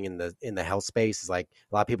big thing in the health space is like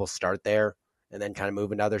a lot of people start there and then kind of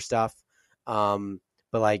move into other stuff.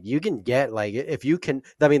 But like you can get like, if you can,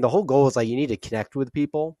 the whole goal is like, you need to connect with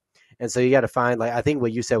people. And so you got to find, like, I think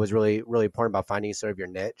what you said was really, really important about finding sort of your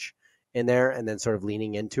niche in there and then sort of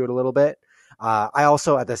leaning into it a little bit. I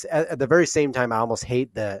also at the very same time, I almost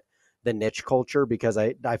hate the niche culture because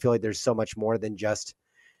I feel like there's so much more than just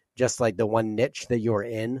like the one niche that you're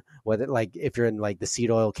in, whether like if you're in like the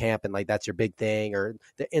seed oil camp and like that's your big thing, or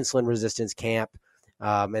the insulin resistance camp.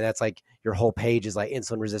 And that's like your whole page is like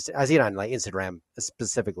insulin resistant. I see it on like Instagram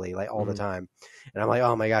specifically, like all the time. And I'm like,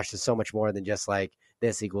 oh my gosh, there's so much more than just like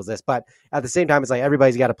this equals this. But at the same time, it's like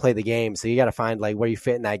everybody's got to play the game. So you got to find like where you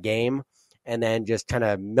fit in that game and then just kind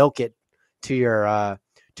of milk it to your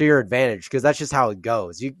advantage, because that's just how it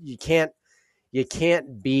goes. You can't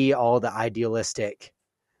be all the idealistic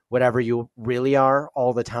whatever you really are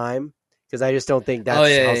all the time, because I just don't think that's how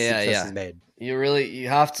success is made. You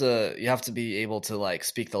have to be able to like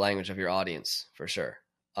speak the language of your audience for sure.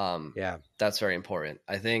 That's very important.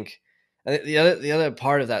 I think the other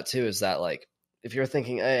part of that too is that like if you're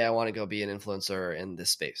thinking, hey, I want to go be an influencer in this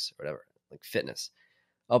space or whatever, like fitness.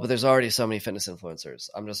 Oh, but there's already so many fitness influencers.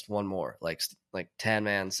 I'm just one more. Like Tan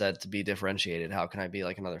Man said, to be differentiated, how can I be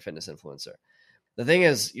like another fitness influencer? The thing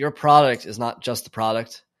is, your product is not just the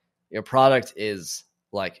product. Your product is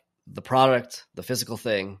like the product, the physical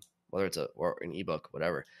thing, whether it's or an ebook,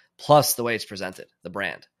 whatever, plus the way it's presented, the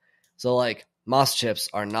brand. So like Moss chips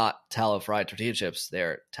are not tallow fried tortilla chips.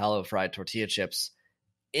 They're tallow fried tortilla chips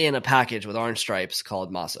in a package with orange stripes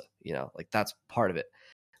called masa, like that's part of it.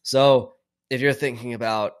 So if you're thinking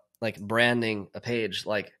about like branding a page,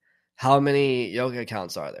 like how many yoga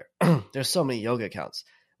accounts are there? There's so many yoga accounts,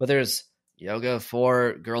 but there's yoga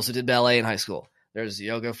for girls who did ballet in high school. There's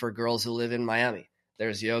yoga for girls who live in Miami.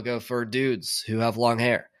 There's yoga for dudes who have long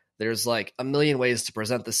hair. There's like a million ways to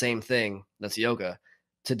present the same thing that's yoga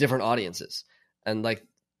to different audiences. And like,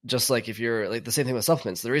 just like if you're like the same thing with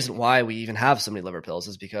supplements, the reason why we even have so many liver pills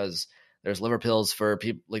is because there's liver pills for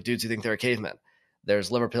people like dudes who think they're a caveman.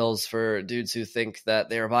 There's liver pills for dudes who think that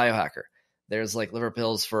they're a biohacker. There's like liver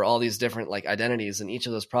pills for all these different like identities, and each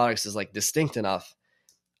of those products is like distinct enough.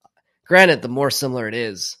 Granted, the more similar it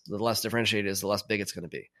is, the less differentiated it is, the less big it's going to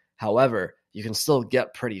be. However, you can still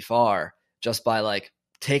get pretty far just by like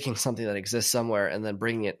taking something that exists somewhere and then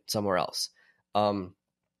bringing it somewhere else.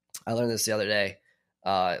 I learned this the other day,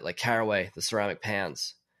 like Caraway, the ceramic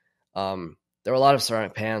pans. There were a lot of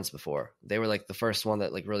ceramic pans before. They were like the first one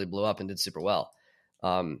that like really blew up and did super well.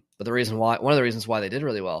 But one of the reasons why they did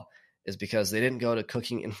really well is because they didn't go to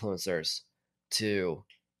cooking influencers to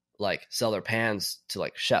like sell their pans to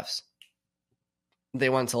like chefs. They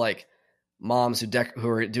went to like moms who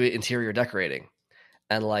are doing interior decorating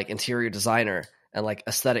and like interior designer and like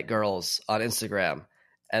aesthetic girls on Instagram.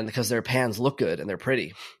 And because their pans look good and they're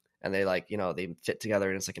pretty and they like, they fit together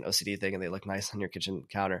and it's like an OCD thing and they look nice on your kitchen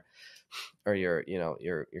counter or your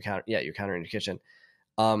counter. Yeah. Your counter in your kitchen.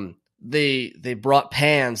 They brought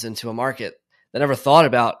pans into a market that never thought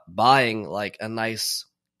about buying like a nice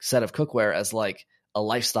set of cookware as like a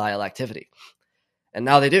lifestyle activity. And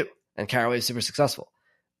now they do. And Caraway is super successful,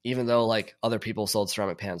 even though like other people sold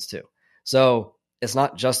ceramic pans too. So it's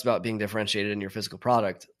not just about being differentiated in your physical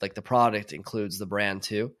product. Like the product includes the brand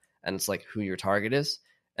too. And it's like who your target is.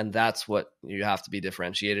 And that's what you have to be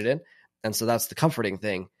differentiated in. And so that's the comforting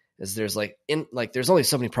thing is there's there's only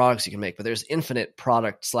so many products you can make, but there's infinite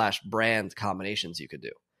product / brand combinations you could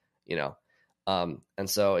do, and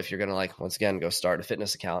so if you're going to like, once again, go start a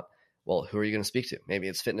fitness account, well, who are you going to speak to? Maybe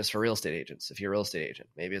it's fitness for real estate agents. If you're a real estate agent,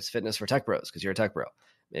 maybe it's fitness for tech bros because you're a tech bro.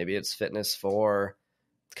 Maybe it's fitness for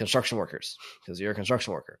construction workers because you're a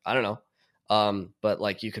construction worker. I don't know. But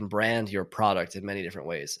like you can brand your product in many different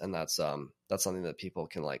ways. And that's something that people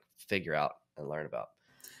can like figure out and learn about.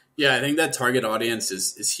 Yeah, I think that target audience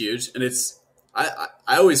is huge. And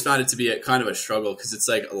I always found it to be a kind of a struggle because it's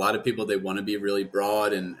like a lot of people, they want to be really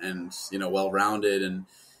broad and well-rounded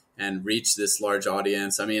and reach this large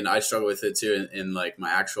audience. I mean, I struggle with it too in like my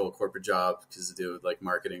actual corporate job because I do like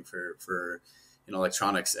marketing for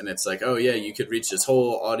electronics. And it's like, oh yeah, you could reach this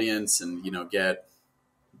whole audience and, get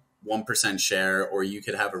 1% share, or you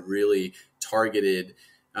could have a really targeted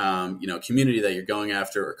community that you're going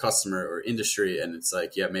after or customer or industry. And it's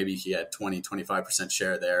like, yeah, maybe he had 20-25%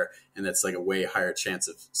 share there. And that's like a way higher chance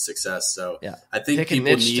of success. So yeah, I think pick people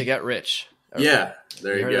a niche need to get rich. Yeah,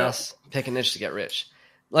 there you go. Pick a niche to get rich.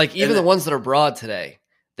 Like even the ones that are broad today,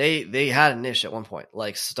 they had a niche at one point.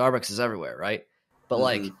 Like Starbucks is everywhere, right? But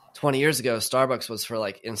like 20 years ago, Starbucks was for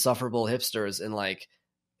like insufferable hipsters in like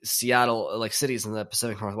Seattle, like cities in the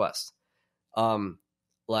Pacific Northwest.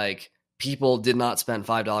 Like people did not spend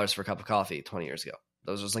 $5 for a cup of coffee 20 years ago.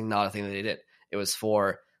 That was just like not a thing that they did. It was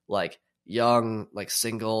for like young, like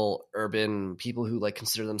single urban people who like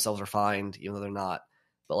consider themselves refined, even though they're not.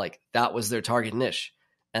 But like that was their target niche.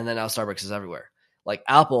 And then now Starbucks is everywhere. Like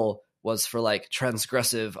Apple was for like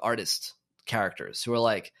transgressive artist characters who are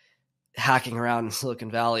like hacking around in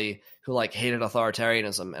Silicon Valley who like hated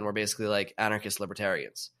authoritarianism and were basically like anarchist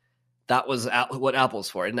libertarians. That was what Apple's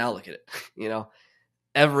for. And now look at it,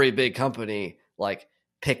 every big company like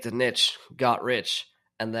picked a niche, got rich,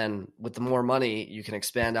 and then with the more money, you can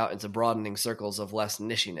expand out into broadening circles of less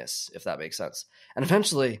nichiness, if that makes sense. And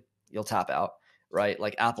eventually you'll tap out, right?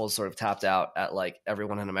 Like Apple's sort of tapped out at like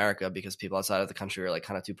everyone in America because people outside of the country are like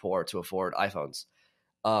kind of too poor to afford iPhones.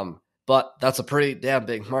 But that's a pretty damn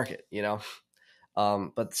big market,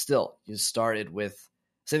 but still you started with,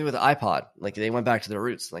 same with the iPod, like they went back to their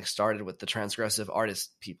roots, like started with the transgressive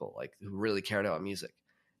artist people, like who really cared about music.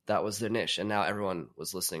 That was their niche. And now everyone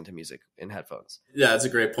was listening to music in headphones. Yeah, that's a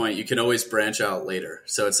great point. You can always branch out later.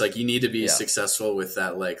 So it's like you need to be successful with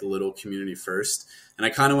that like little community first. And I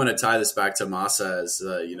kind of want to tie this back to Masa as,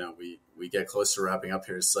 we get close to wrapping up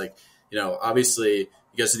here. It's like, obviously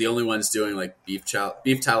you guys are the only ones doing like beef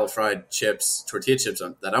tallow fried chips, tortilla chips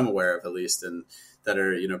that I'm aware of at least, and that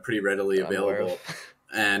are, pretty readily available.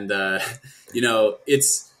 And,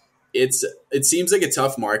 it seems like a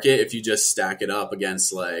tough market if you just stack it up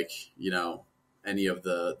against like, any of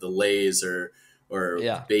the Lay's or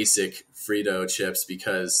basic Frito chips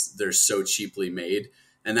because they're so cheaply made.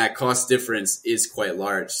 And that cost difference is quite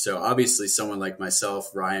large. So obviously someone like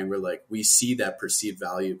myself, Ryan, we see that perceived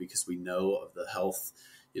value because we know of the health,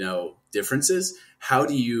 differences. How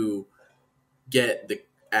do you get the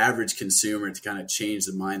average consumer to kind of change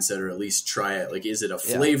the mindset or at least try it? Like, is it a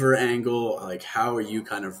flavor angle? Like, how are you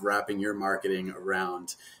kind of wrapping your marketing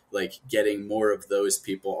around like getting more of those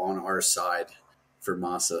people on our side for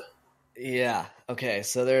Masa? Yeah. Okay.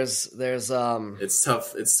 So there's it's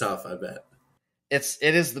tough. I bet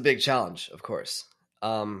it is the big challenge, of course.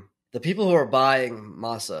 The people who are buying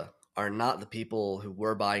Masa are not the people who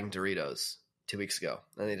were buying Doritos 2 weeks ago.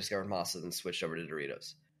 And they discovered Masa and switched over to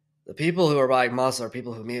Doritos. The people who are buying Masa are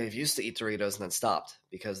people who maybe used to eat Doritos and then stopped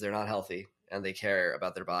because they're not healthy and they care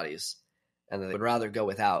about their bodies and they would rather go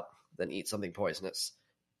without than eat something poisonous.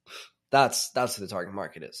 That's who the target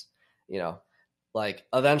market is. Like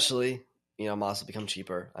eventually, Masa will become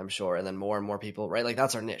cheaper, I'm sure, and then more and more people, right? Like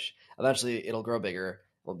that's our niche. Eventually, it'll grow bigger.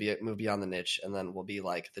 We'll move beyond the niche, and then we'll be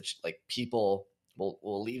like people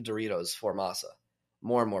will leave Doritos for Masa,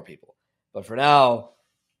 more and more people. But for now,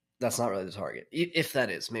 that's not really the target. If that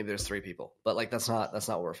is, maybe there's 3 people, but like that's not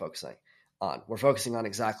what we're focusing on. We're focusing on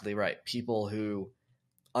exactly right. People who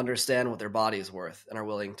understand what their body is worth and are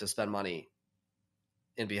willing to spend money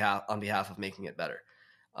on behalf of making it better.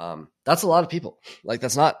 That's a lot of people. Like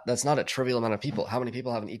that's not a trivial amount of people. How many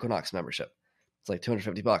people have an Equinox membership? It's like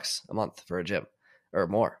 $250 a month for a gym, or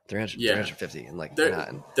more, 350 in like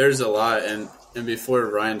Manhattan. There's a lot. And before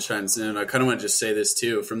Ryan chimes in, I kind of want to just say this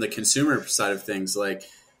too, from the consumer side of things, like,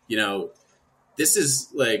 you know, this is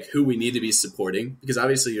like who we need to be supporting, because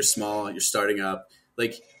obviously you're small, you're starting up.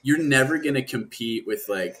 Like, you're never going to compete with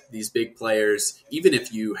like these big players, even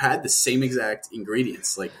if you had the same exact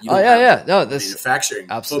ingredients. Like, you don't have manufacturing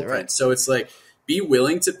footprint. Right. So it's like, be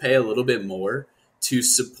willing to pay a little bit more to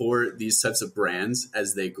support these types of brands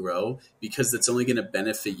as they grow, because that's only going to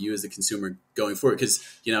benefit you as a consumer going forward. Because,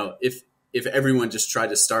 you know, if everyone just tried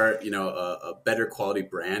to start, you know, a better quality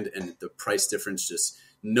brand and the price difference just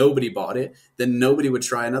nobody bought it, then nobody would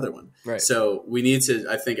try another one. Right. So we need to,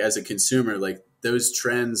 I think, as a consumer, like, those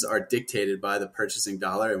trends are dictated by the purchasing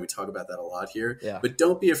dollar, and we talk about that a lot here. Yeah. But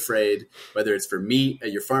don't be afraid, whether it's for meat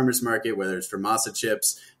at your farmer's market, whether it's for masa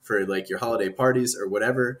chips, for like your holiday parties or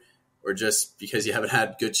whatever, or just because you haven't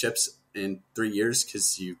had good chips in 3 years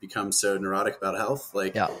because you've become so neurotic about health.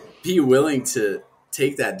 Like, be willing to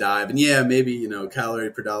take that dive. And yeah, maybe, you know, calorie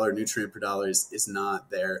per dollar, nutrient per dollar is not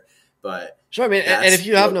there. But sure, I mean, and if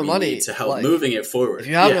you have no money to help moving it forward, if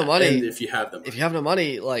you have no money, and if you have no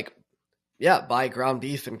money, like, buy ground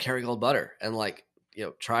beef and Kerrygold butter, and like, you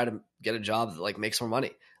know, try to get a job that like makes more money.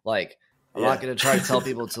 Like, I'm not going to try to tell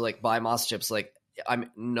people to like buy masa chips. Like, in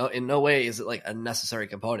no way is it like a necessary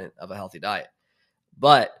component of a healthy diet.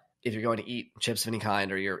 But if you're going to eat chips of any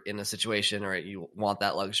kind, or you're in a situation, or you want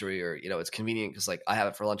that luxury, or, you know, it's convenient because like I have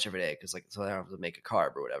it for lunch every day because like, so I don't have to make a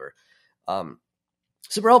carb or whatever.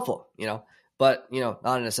 Super helpful, you know, but, you know,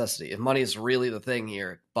 not a necessity. If money is really the thing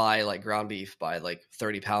here, buy like ground beef, buy like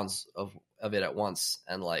 30 pounds of it at once,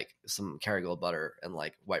 and like some Kerrygold butter and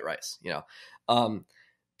like white rice, you know?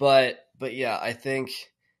 But yeah, I think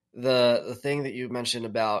the thing that you mentioned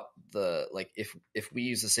about the, like, if we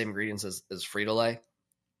use the same ingredients as Frito-Lay,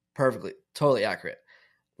 perfectly, totally accurate.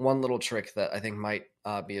 One little trick that I think might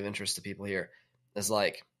be of interest to people here is,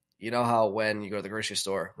 like, you know how when you go to the grocery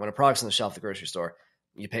store, when a product's on the shelf at the grocery store,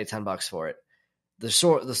 you pay $10 for it. The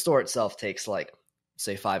store itself takes like,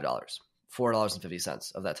 say, $5,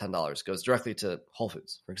 $4.50 of that $10 goes directly to Whole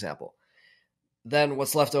Foods, for example. Then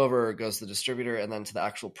what's left over goes to the distributor and then to the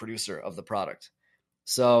actual producer of the product.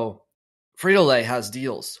 So Frito-Lay has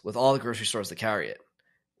deals with all the grocery stores that carry it,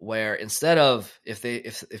 where instead of, if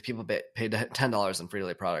people paid $10 in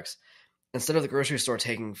Frito-Lay products, instead of the grocery store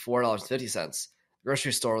taking $4.50, the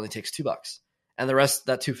grocery store only takes $2, and the rest,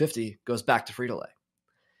 that $2.50, goes back to Frito-Lay.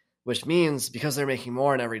 Which means, because they're making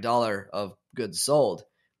more on every dollar of goods sold,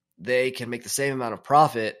 they can make the same amount of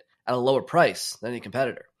profit at a lower price than any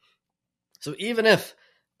competitor. So even if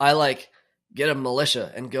I like get a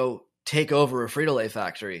militia and go take over a Frito-Lay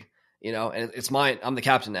factory, you know, and it's mine, I'm the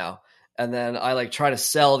captain now, and then I like try to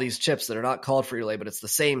sell these chips that are not called Frito-Lay, but it's the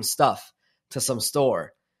same stuff, to some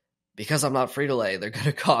store, because I'm not Frito-Lay, they're going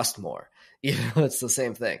to cost more, even though it's the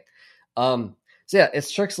same thing. So yeah,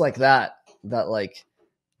 it's tricks like that like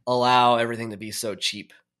allow everything to be so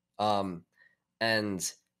cheap. And,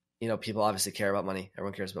 you know, people obviously care about money.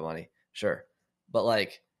 Everyone cares about money. Sure. But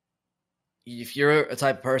like, if you're a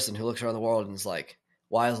type of person who looks around the world and is like,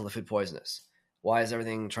 why is all the food poisonous? Why is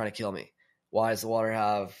everything trying to kill me? Why does the water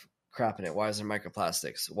have crap in it? Why is there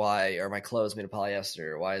microplastics? Why are my clothes made of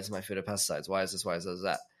polyester? Why is my food of pesticides? Why is this? Why is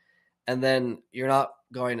that? And then you're not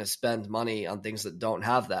going to spend money on things that don't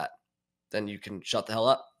have that. Then you can shut the hell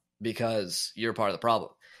up, because you're part of the problem.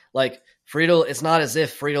 Like it's not as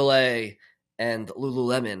if Frito-Lay and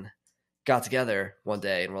Lululemon got together one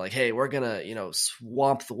day and were like, hey, we're going to, you know,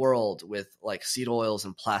 swamp the world with like seed oils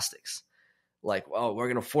and plastics. Like, oh, we're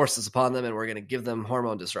going to force this upon them and we're going to give them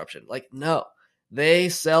hormone disruption. Like, no, they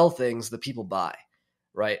sell things that people buy,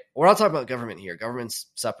 right? We're not talking about government here. Government's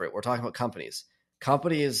separate. We're talking about companies.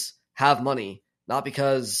 Companies have money, not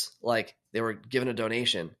because like they were given a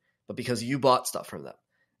donation, but because you bought stuff from them.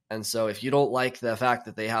 And so if you don't like the fact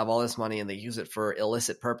that they have all this money and they use it for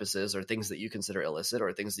illicit purposes, or things that you consider illicit,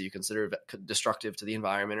 or things that you consider destructive to the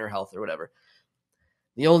environment or health or whatever,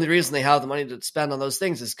 the only reason they have the money to spend on those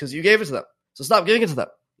things is because you gave it to them. So stop giving it to them,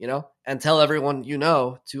 you know, and tell everyone you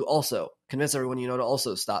know to also convince everyone you know to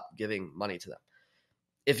also stop giving money to them.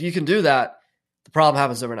 If you can do that, the problem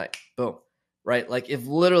happens overnight. Boom. Right? Like, if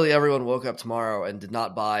literally everyone woke up tomorrow and did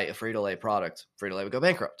not buy a Frito-Lay product, Frito-Lay would go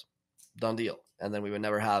bankrupt. Done deal. And then we would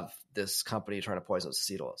never have this company trying to poison us with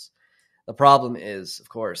seed oils. The problem is, of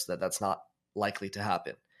course, that that's not likely to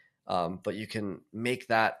happen. But you can make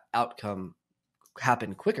that outcome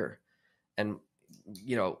happen quicker and,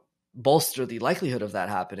 bolster the likelihood of that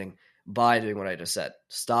happening by doing what I just said.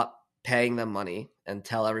 Stop paying them money and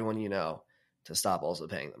tell everyone you know to stop also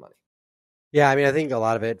paying them money. Yeah, I mean, I think a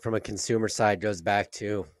lot of it from a consumer side goes back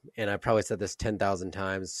to, and I probably said this 10,000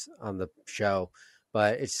 times on the show,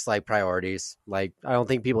 but it's just like priorities. Like, I don't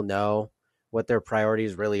think people know what their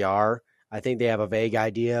priorities really are. I think they have a vague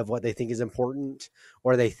idea of what they think is important,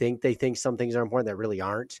 or they think some things are important that really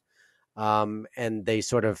aren't. And they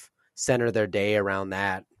sort of center their day around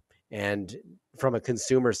that. And from a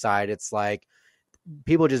consumer side, it's like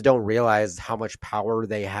people just don't realize how much power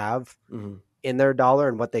they have in their dollar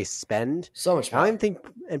and what they spend. So much power. I don't even think,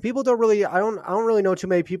 and people don't really, I don't really know too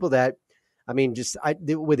many people that, I mean,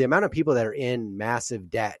 with the amount of people that are in massive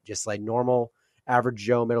debt, just like normal average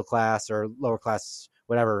Joe, middle class or lower class,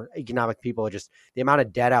 whatever economic people, just the amount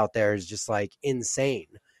of debt out there is just like insane.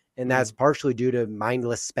 And that's partially due to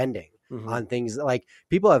mindless spending on things. Like,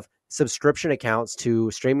 people have subscription accounts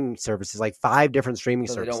to streaming services, like 5 different streaming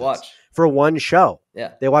services. They don't watch for one show.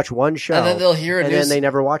 Yeah, they watch one show, and then they'll hear it, and then they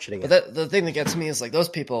never watch it again. But the thing that gets me is like those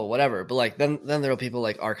people, whatever. But like then there are people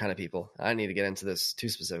like our kind of people. I don't need to get into this too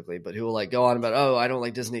specifically, but who will like go on about, oh, I don't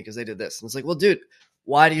like Disney because they did this, and it's like, well, dude,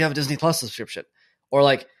 why do you have a Disney Plus subscription? Or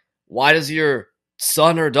like, why does your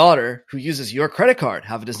son or daughter who uses your credit card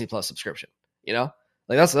have a Disney Plus subscription?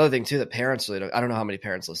 Like, that's the other thing too that parents really don't. I don't know how many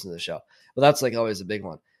parents listen to the show, but that's like always a big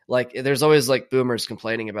one. Like, there's always like boomers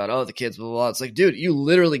complaining about, oh, the kids, blah, blah, blah. It's like, dude, you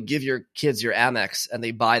literally give your kids your Amex and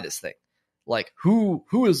they buy this thing. Like, who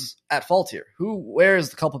is at fault here? Where is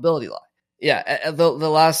the culpability lie? Yeah. The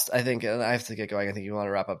last, I think, and I have to get going. I think you want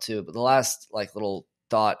to wrap up too, but the last like little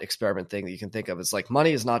thought experiment thing that you can think of is like,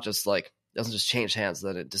 money is not just like, doesn't just change hands,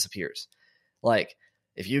 then it disappears. Like,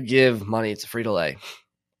 if you give money to Frito-Lay,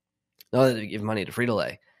 not that you give money to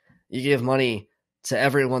Frito-Lay, you give money to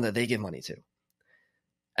everyone that they give money to.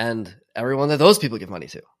 And everyone that those people give money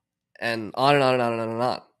to, and on and on and on and on and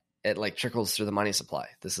on. It like trickles through the money supply.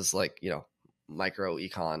 This is like, micro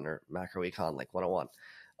econ or macro econ, like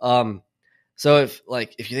 101. So if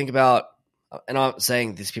you think about, and I'm not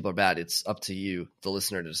saying these people are bad, it's up to you, the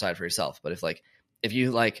listener, to decide for yourself. But if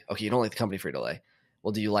you like, okay, you don't like the company Frito-Lay.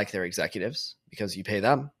 Well, do you like their executives because you pay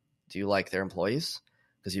them? Do you like their employees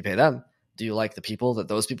because you pay them? Do you like the people that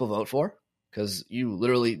those people vote for? Because you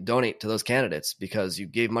literally donate to those candidates because you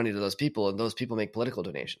gave money to those people and those people make political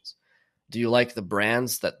donations. Do you like the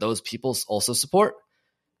brands that those people also support?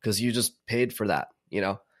 Because you just paid for that,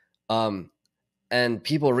 and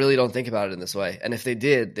people really don't think about it in this way. And if they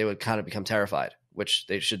did, they would kind of become terrified, which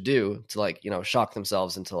they should do to shock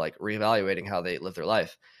themselves into reevaluating how they live their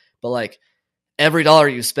life. But every dollar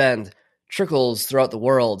you spend trickles throughout the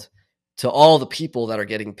world to all the people that are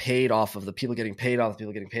getting paid off of the people getting paid off, the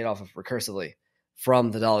people getting paid off of recursively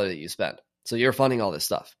from the dollar that you spend. So you're funding all this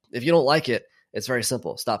stuff. If you don't like it, it's very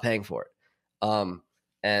simple. Stop paying for it.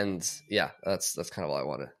 And yeah, that's kind of all I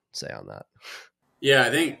want to say on that. Yeah,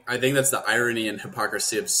 I think that's the irony and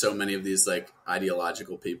hypocrisy of so many of these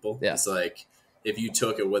ideological people. Yeah. It's like, if you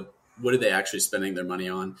took it, what are they actually spending their money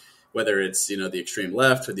on? Whether it's, the extreme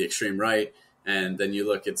left or the extreme right. And then you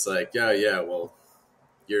look, it's like, yeah, well,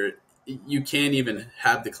 you can't even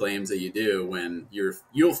have the claims that you do when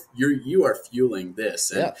you are fueling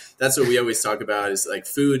this. And that's what we always talk about is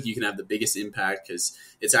food. You can have the biggest impact because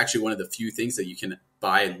it's actually one of the few things that you can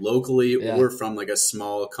buy locally or from a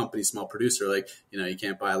small company, small producer. You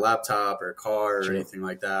can't buy a laptop or a car or anything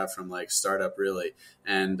like that from startup really.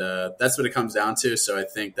 And that's what it comes down to. So I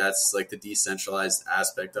think that's the decentralized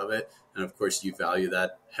aspect of it. And of course you value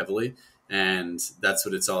that heavily. And that's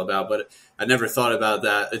what it's all about. But I never thought about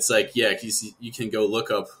that. It's you can go look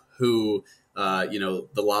up who, the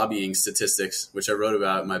lobbying statistics, which I wrote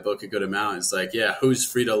about in my book, A Good Amount. It's who's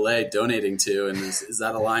Frito-Lay donating to? And is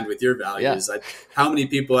that aligned with your values? Yeah. How many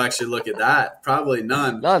people actually look at that? Probably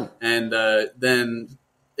none. And then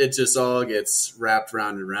it just all gets wrapped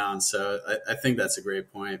round and round. So I think that's a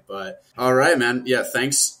great point. But all right, man. Yeah,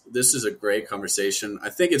 thanks. This is a great conversation. I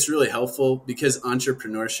think it's really helpful because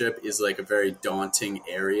entrepreneurship is a very daunting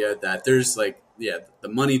area that there's the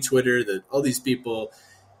money Twitter, all these people,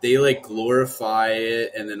 they glorify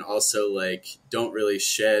it and then also don't really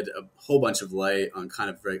shed a whole bunch of light on kind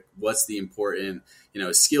of what's the important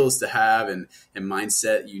skills to have and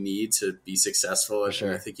mindset you need to be successful. Sure.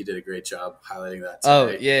 And I think you did a great job highlighting that today. Oh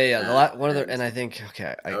yeah. And I think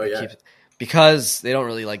I keep, because they don't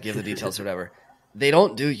really give the details or whatever. They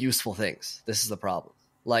don't do useful things. This is the problem.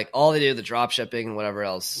 All they do, the drop shipping and whatever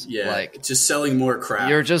else. Yeah, just selling more crap.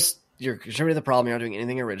 you're contributing to the problem. You're not doing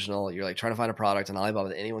anything original. You're like trying to find a product on Alibaba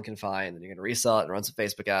that anyone can find, and you're going to resell it and run some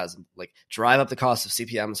Facebook ads and like drive up the cost of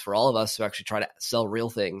CPMs for all of us who actually try to sell real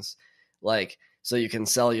things. Like, so you can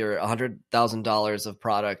sell your $100,000 of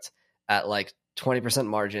product at like 20%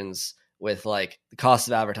 margins with like the cost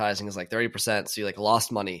of advertising is like 30%. So you like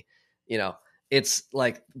lost money, you know, it's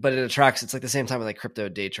like, but it attracts, it's like the same time with like crypto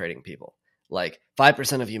day trading people. Like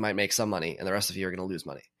 5% of you might make some money and the rest of you are going to lose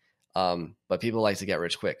money. But people like to get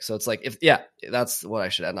rich quick. So it's like, that's what I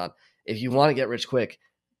should end on. If you want to get rich quick,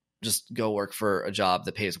 just go work for a job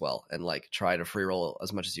that pays well and like try to free roll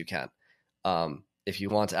as much as you can. If you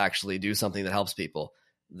want to actually do something that helps people,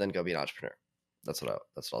 then go be an entrepreneur. That's what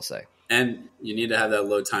I'll say. And you need to have that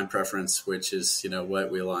low time preference, which is,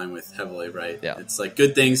 what we align with heavily, right? Yeah. It's like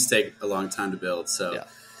good things take a long time to build. So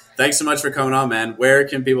thanks so much for coming on, man. Where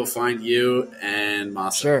can people find you and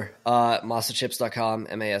Masa? Sure. Masachips.com,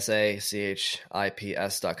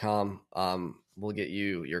 MASACHIPS.com. We'll get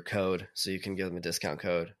you your code so you can give them a discount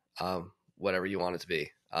code, whatever you want it to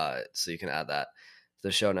be. So you can add that to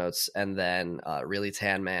the show notes. And then Really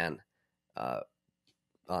Tan Man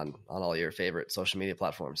on all your favorite social media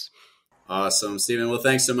platforms. Awesome, Stephen. Well,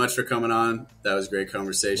 thanks so much for coming on. That was a great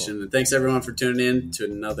conversation. Cool. And thanks, everyone, for tuning in to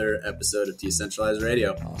another episode of Decentralized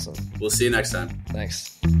Radio. Awesome. We'll see you next time.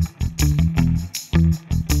 Thanks.